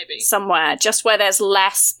park, maybe. Somewhere, just where it's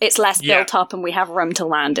less built up and we have room to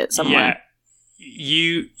land it somewhere.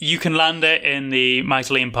 Yeah. You can land it in the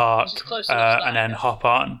Mytilene Park Close enough to that, and then hop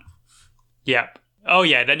on. Yep. Oh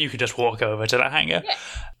yeah, then you could just walk over to the hangar. Yeah.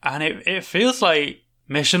 And it feels like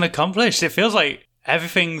mission accomplished. It feels like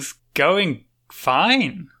everything's going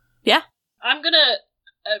fine. Yeah. I'm gonna,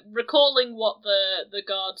 recalling what the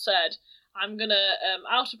guard said, I'm gonna,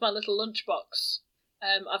 out of my little lunchbox,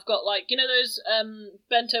 I've got those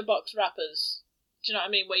bento box wrappers. Do you know what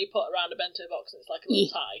I mean? Where you put around a bento box and it's like a little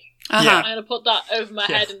tie. Uh-huh. Yeah. I'm gonna put that over my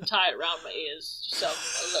head and tie it around my ears, just so I'm a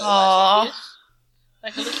little less obvious.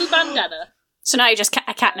 Like a little bandana. So now you're just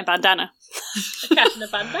a cat in a bandana. A cat in a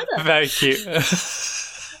bandana. Very cute.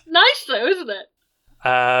 Nice though, isn't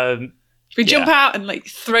it? We jump out and like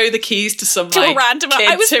throw the keys to some To a like random-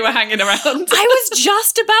 kids who are hanging around. I was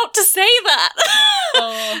just about to say that.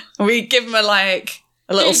 Oh, We give them a little you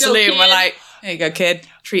go, salute and we're kid. like, here you go, kid.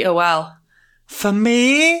 Treat her well. For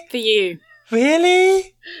me? For you.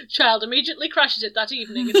 Really? child immediately crashes it that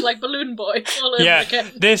evening. It's like Balloon Boy all over Yeah,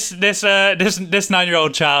 again. this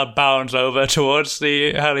 9-year-old child bounds over towards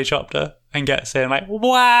the helicopter and gets in like,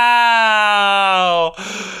 wow,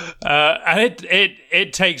 and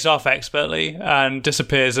it takes off expertly and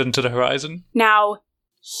disappears into the horizon. Now,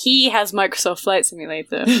 he has Microsoft Flight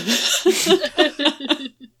Simulator.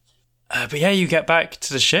 But yeah, you get back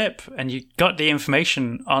to the ship and you got the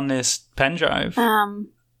information on this pen drive.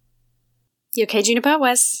 You okay, Juniper?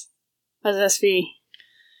 Where's SV?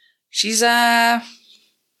 She's hiding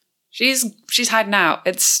out.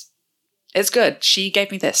 It's good. She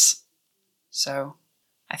gave me this. So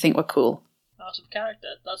I think we're cool. Out of character.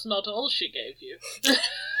 That's not all she gave you.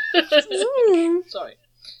 Sorry.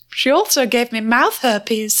 She also gave me mouth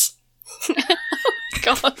herpes.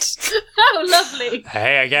 God. Oh, lovely.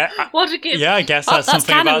 Hey, I get. What a gift. Yeah, I guess that's that's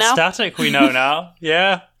something canon about now. static we know now.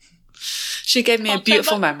 Yeah. She gave me a Can't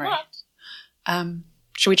beautiful say much memory. about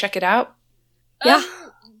Should we check it out? Yeah.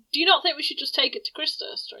 Do you not think we should just take it to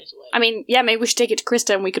Krista straight away? I mean, yeah, maybe we should take it to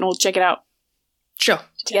Krista and we can all check it out Sure.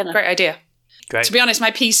 together. Great idea. Great. To be honest, my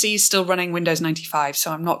PC is still running Windows 95,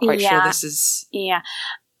 so I'm not quite sure Yeah. this is... Yeah.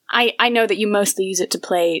 I know that you mostly use it to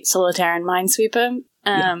play Solitaire and Minesweeper,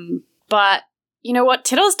 but you know what?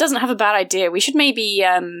 Tiddles doesn't have a bad idea. We should maybe,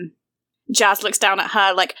 Jazz looks down at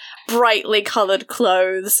her, like, brightly coloured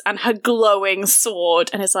clothes and her glowing sword,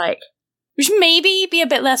 and is like, we should maybe be a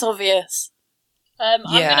bit less obvious. I'm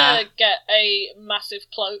Yeah. gonna get a massive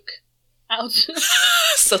cloak out.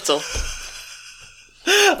 Subtle.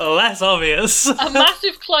 Less obvious. A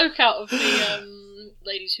massive cloak out of the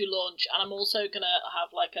ladies who launch, and I'm also gonna have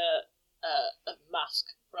like a mask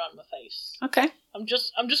around my face. Okay. I'm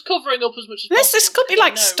just covering up as much as This possible. could be because I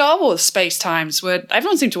like know- Star Wars space times where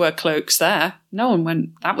everyone seemed to wear cloaks there. No one went,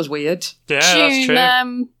 that was weird. Yeah, that's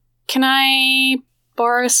true. Can I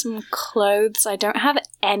borrow some clothes? I don't have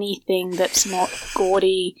anything that's not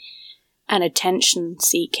gaudy and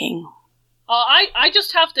attention-seeking. Oh, I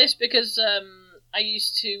just have this because I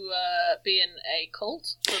used to be in a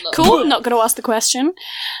cult for a little Cool, while. not going to ask the question.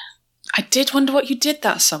 I did wonder what you did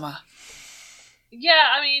that summer. Yeah,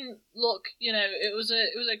 I mean, look, you know, it was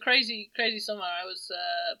a crazy summer. I was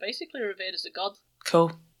basically revered as a god.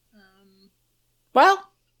 Cool.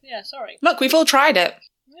 Well, Yeah, sorry. look, we've all tried it.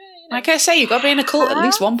 Yeah, you know. Like I say, you've got to be in a cult at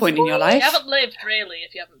least one point in your life. You haven't lived, really,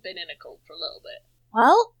 if you haven't been in a cult for a little bit.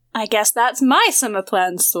 Well, I guess that's my summer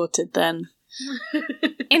plans sorted then.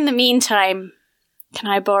 In the meantime, can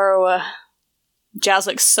I borrow a... Jazz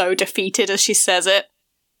looks so defeated as she says it.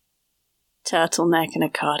 Turtleneck and a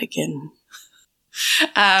cardigan.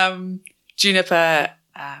 Juniper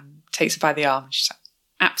takes her by the arm and she's like,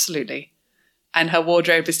 absolutely. And her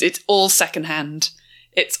wardrobe it's all secondhand.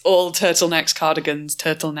 It's all turtlenecks, cardigans,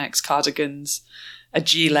 a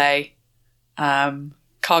gilet,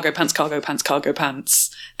 cargo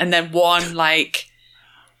pants, and then one like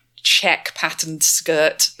check patterned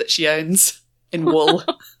skirt that she owns in wool.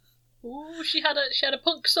 Ooh, she had a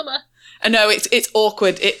punk summer. And no, it's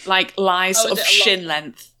awkward. It like lies Oh, sort is of it a long- shin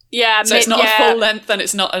length. Yeah, So it's not a full length and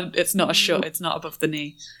it's not a short, it's not above the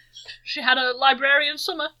knee. She had a librarian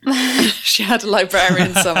summer. She had a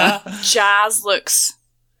librarian summer. Jazz looks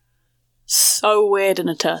so weird in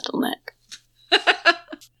a turtleneck.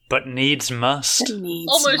 But needs must. It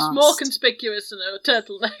needs Almost must. more conspicuous than a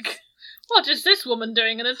turtleneck. What is this woman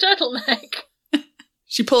doing in a turtleneck?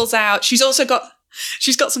 She pulls out. She's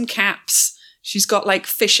got some caps. She's got like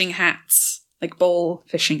fishing hats, like ball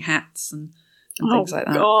fishing hats and things like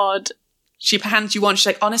that. God. She hands you one. She's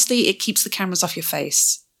like, honestly, it keeps the cameras off your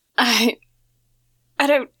face. I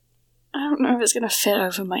don't know if it's gonna fit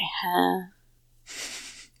over my hair.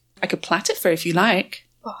 I could plait it for you if you like.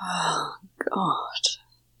 Oh God.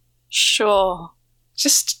 Sure.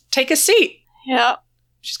 Just take a seat. Yeah.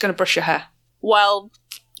 She's going to brush your hair. While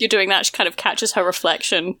you're doing that, she kind of catches her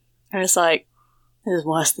reflection and is like, "This is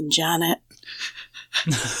worse than Janet."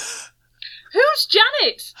 Who's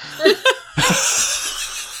Janet?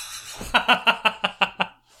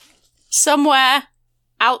 Somewhere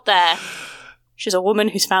out there, she's a woman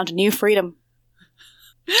who's found a new freedom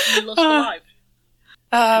You lost alive.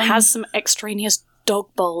 and has some extraneous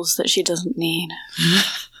dog balls that she doesn't need.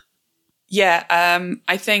 Yeah,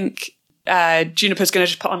 I think Juniper's going to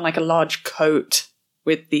just put on like a large coat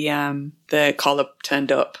with the collar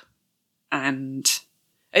turned up. And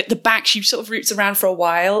at the back, she sort of roots around for a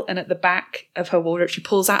while, and at the back of her wardrobe, she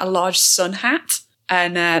pulls out a large sun hat,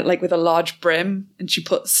 and like with a large brim, and she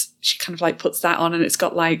kind of like puts that on, and it's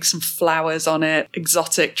got like some flowers on it,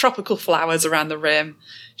 exotic tropical flowers around the rim.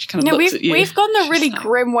 She kind of looks at you. We've gone the really like,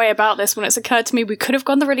 grim way about this. When it's occurred to me, we could have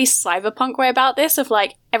gone the really cyberpunk way about this, of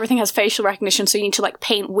like everything has facial recognition, so you need to like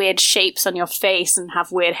paint weird shapes on your face and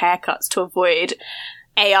have weird haircuts to avoid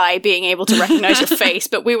AI being able to recognize your face.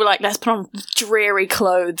 But we were like, let's put on dreary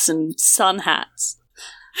clothes and sun hats.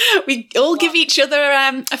 We all give each other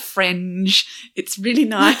a fringe. It's really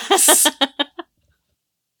nice.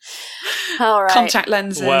 All right. Contact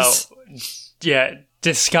lenses. Well, yeah,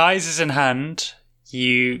 disguises in hand,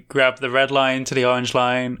 you grab the red line to the orange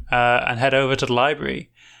line and head over to the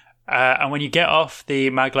library. And when you get off the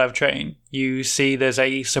maglev train, you see there's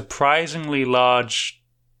a surprisingly large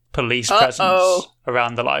police presence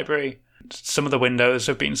around the library. Some of the windows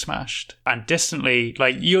have been smashed. And distantly,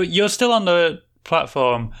 like, you're still on the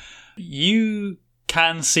platform, you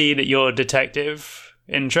can see that your detective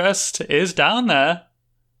interest is down there,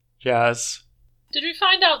 Jazz. Did we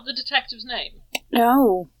find out the detective's name?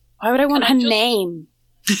 No. Why would I want her name?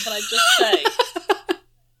 Can I just say,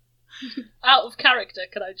 out of character,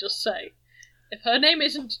 can I just say, if her name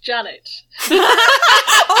isn't Janet,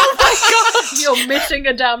 oh my god, you're missing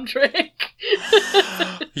a damn trick.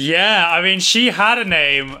 Yeah, I mean, she had a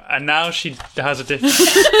name, and now she has a different...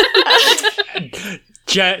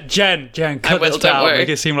 Jen, cut this down. Make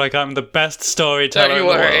it seem like I'm the best storyteller in the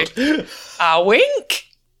world. A wink.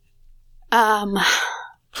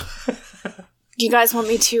 You guys want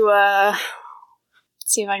me to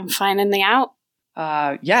see if I can find anything out?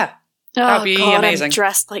 Yeah. That'd be amazing. I'm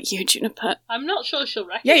dressed like you, Juniper. I'm not sure she'll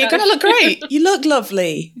recognize. Yeah, you're gonna look great. You look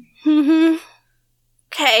lovely. Mm-hmm.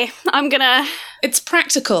 Okay, I'm gonna... It's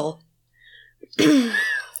practical.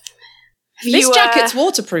 This jacket's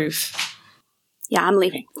waterproof. Yeah, I'm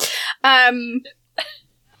leaving. I'm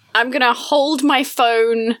gonna hold my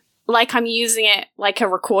phone like I'm using it like a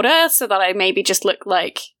recorder, so that I maybe just look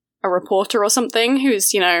like a reporter or something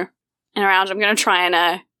who's, in around. I'm gonna try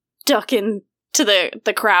and duck into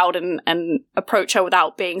the crowd and approach her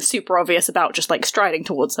without being super obvious about just like striding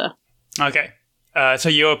towards her. Okay. So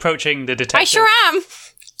you're approaching the detective. I sure am.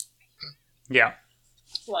 Yeah.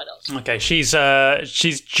 Why not? Okay, she's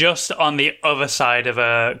just on the other side of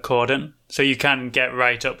a cordon, so you can get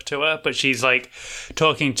right up to her, but she's like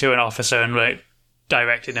talking to an officer and like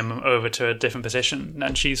directing him over to a different position,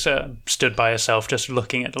 and she's stood by herself just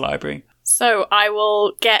looking at the library. So I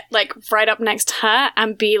will get like right up next to her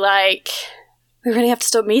and be like, we really have to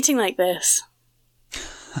stop meeting like this.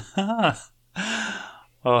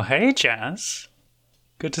 Oh, hey, Jazz.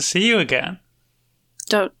 Good to see you again.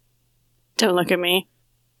 Don't look at me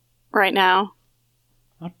right now.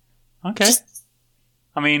 Okay.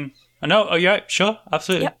 I mean, I know. Oh, yeah, sure.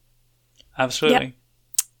 Absolutely. Yep. Absolutely.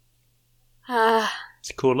 Yep. It's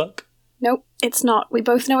a cool look. Nope, it's not. We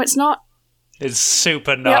both know it's not. It's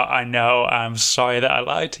super not. Yep. I know. I'm sorry that I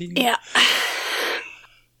lied to you. Yeah.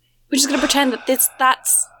 We're just going to pretend that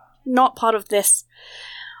that's not part of this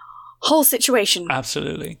whole situation.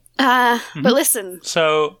 Absolutely. But listen.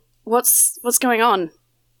 So... What's going on?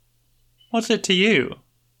 What's it to you?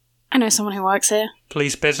 I know someone who works here.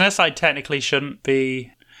 Police business? I technically shouldn't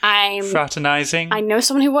be fraternizing. I know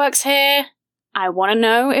someone who works here. I want to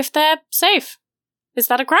know if they're safe. Is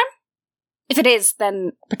that a crime? If it is,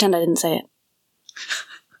 then pretend I didn't say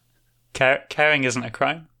it. Caring isn't a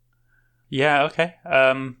crime. Yeah, okay.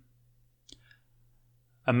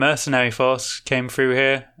 A mercenary force came through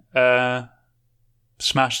here,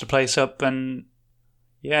 smashed the place up, and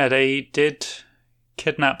yeah, they did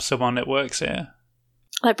kidnap someone that works here.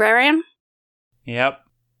 Librarian? Yep.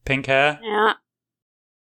 Pink hair? Yeah.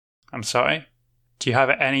 I'm sorry. Do you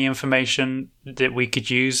have any information that we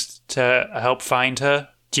could use to help find her?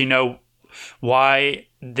 Do you know why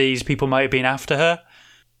these people might have been after her?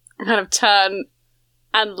 I kind of turn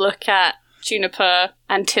and look at Juniper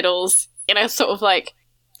and Tiddles in a sort of like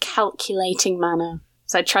calculating manner.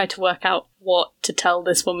 So I try to work out what to tell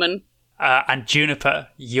this woman. And Juniper,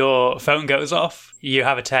 your phone goes off. You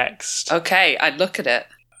have a text. Okay, I'd look at it.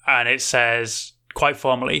 And it says, quite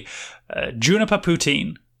formally, Juniper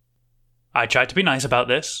Poutine. I tried to be nice about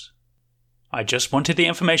this. I just wanted the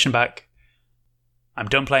information back. I'm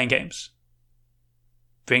done playing games.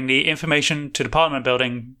 Bring the information to the Parliament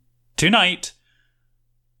building tonight,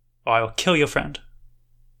 or I will kill your friend.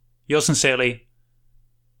 Yours sincerely,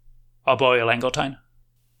 Arboreal Engeltine.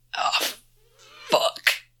 Oh,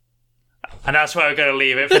 fuck. And that's where we're going to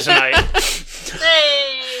leave it for tonight.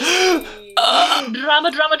 Hey!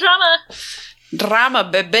 Drama. Drama,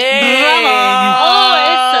 baby. Drama. Oh,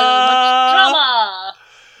 it's so much drama.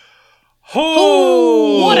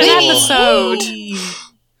 Oh, What an episode!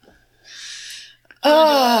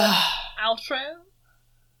 Outro.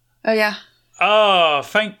 Oh yeah. Oh,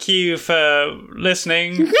 thank you for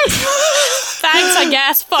listening. Thanks, I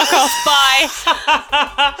guess. Fuck off. Bye.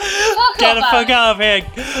 Get the fuck out of here.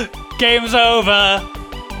 Game's over.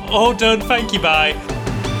 All done. Thank you. Bye.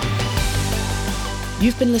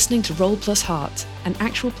 You've been listening to Roll Plus Heart, an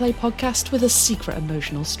actual play podcast with a secret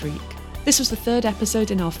emotional streak. This was the third episode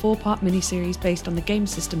in our 4-part miniseries based on the game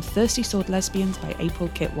system Thirsty Sword Lesbians by April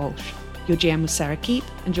Kit Walsh. Your GM was Sarah Keep,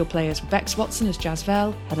 and your players were Bex Watson as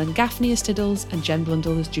Jazvel, Helen Gaffney as Tiddles, and Jen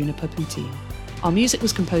Blundell as Juniper Poutine. Our music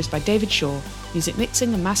was composed by David Shaw. Music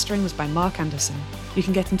mixing and mastering was by Mark Anderson. You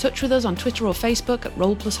can get in touch with us on Twitter or Facebook at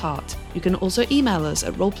Roll Plus Heart. You can also email us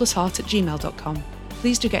at rollplusheart@gmail.com.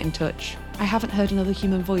 Please do get in touch. I haven't heard another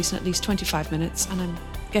human voice in at least 25 minutes, and I'm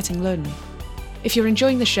getting lonely. If you're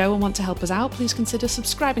enjoying the show and want to help us out, please consider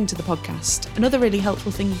subscribing to the podcast. Another really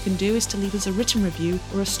helpful thing you can do is to leave us a written review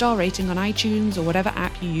or a star rating on iTunes or whatever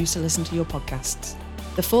app you use to listen to your podcasts.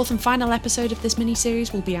 The fourth and final episode of this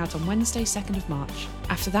mini-series will be out on Wednesday, 2nd of March.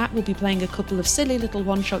 After that, we'll be playing a couple of silly little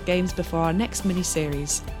one-shot games before our next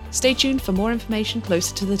mini-series. Stay tuned for more information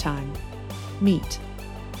closer to the time. Meet.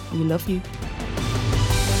 We love you.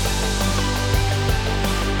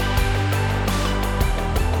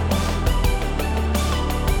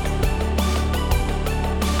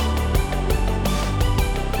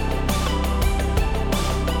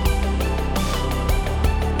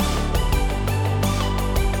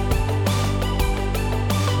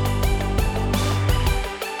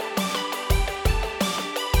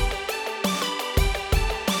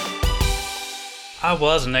 I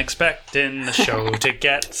wasn't expecting the show to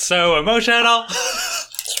get so emotional.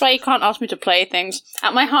 That's why you can't ask me to play things.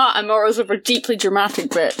 At my heart, I'm always a deeply dramatic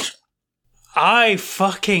bitch. I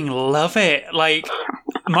fucking love it. Like,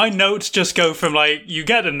 my notes just go from, like, you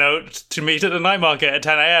get a note to meet at the night market at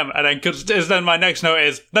 10 a.m. and then my next note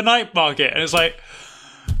is the night market. And it's like,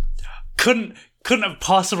 couldn't have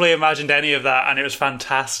possibly imagined any of that, and it was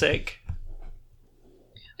fantastic.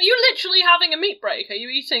 Are you literally having a meat break? Are you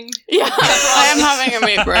eating? Yeah, I am having a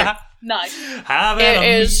meat break. Nice. It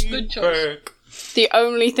is good choice. the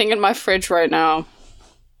only thing in my fridge right now.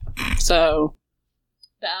 So.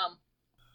 Damn.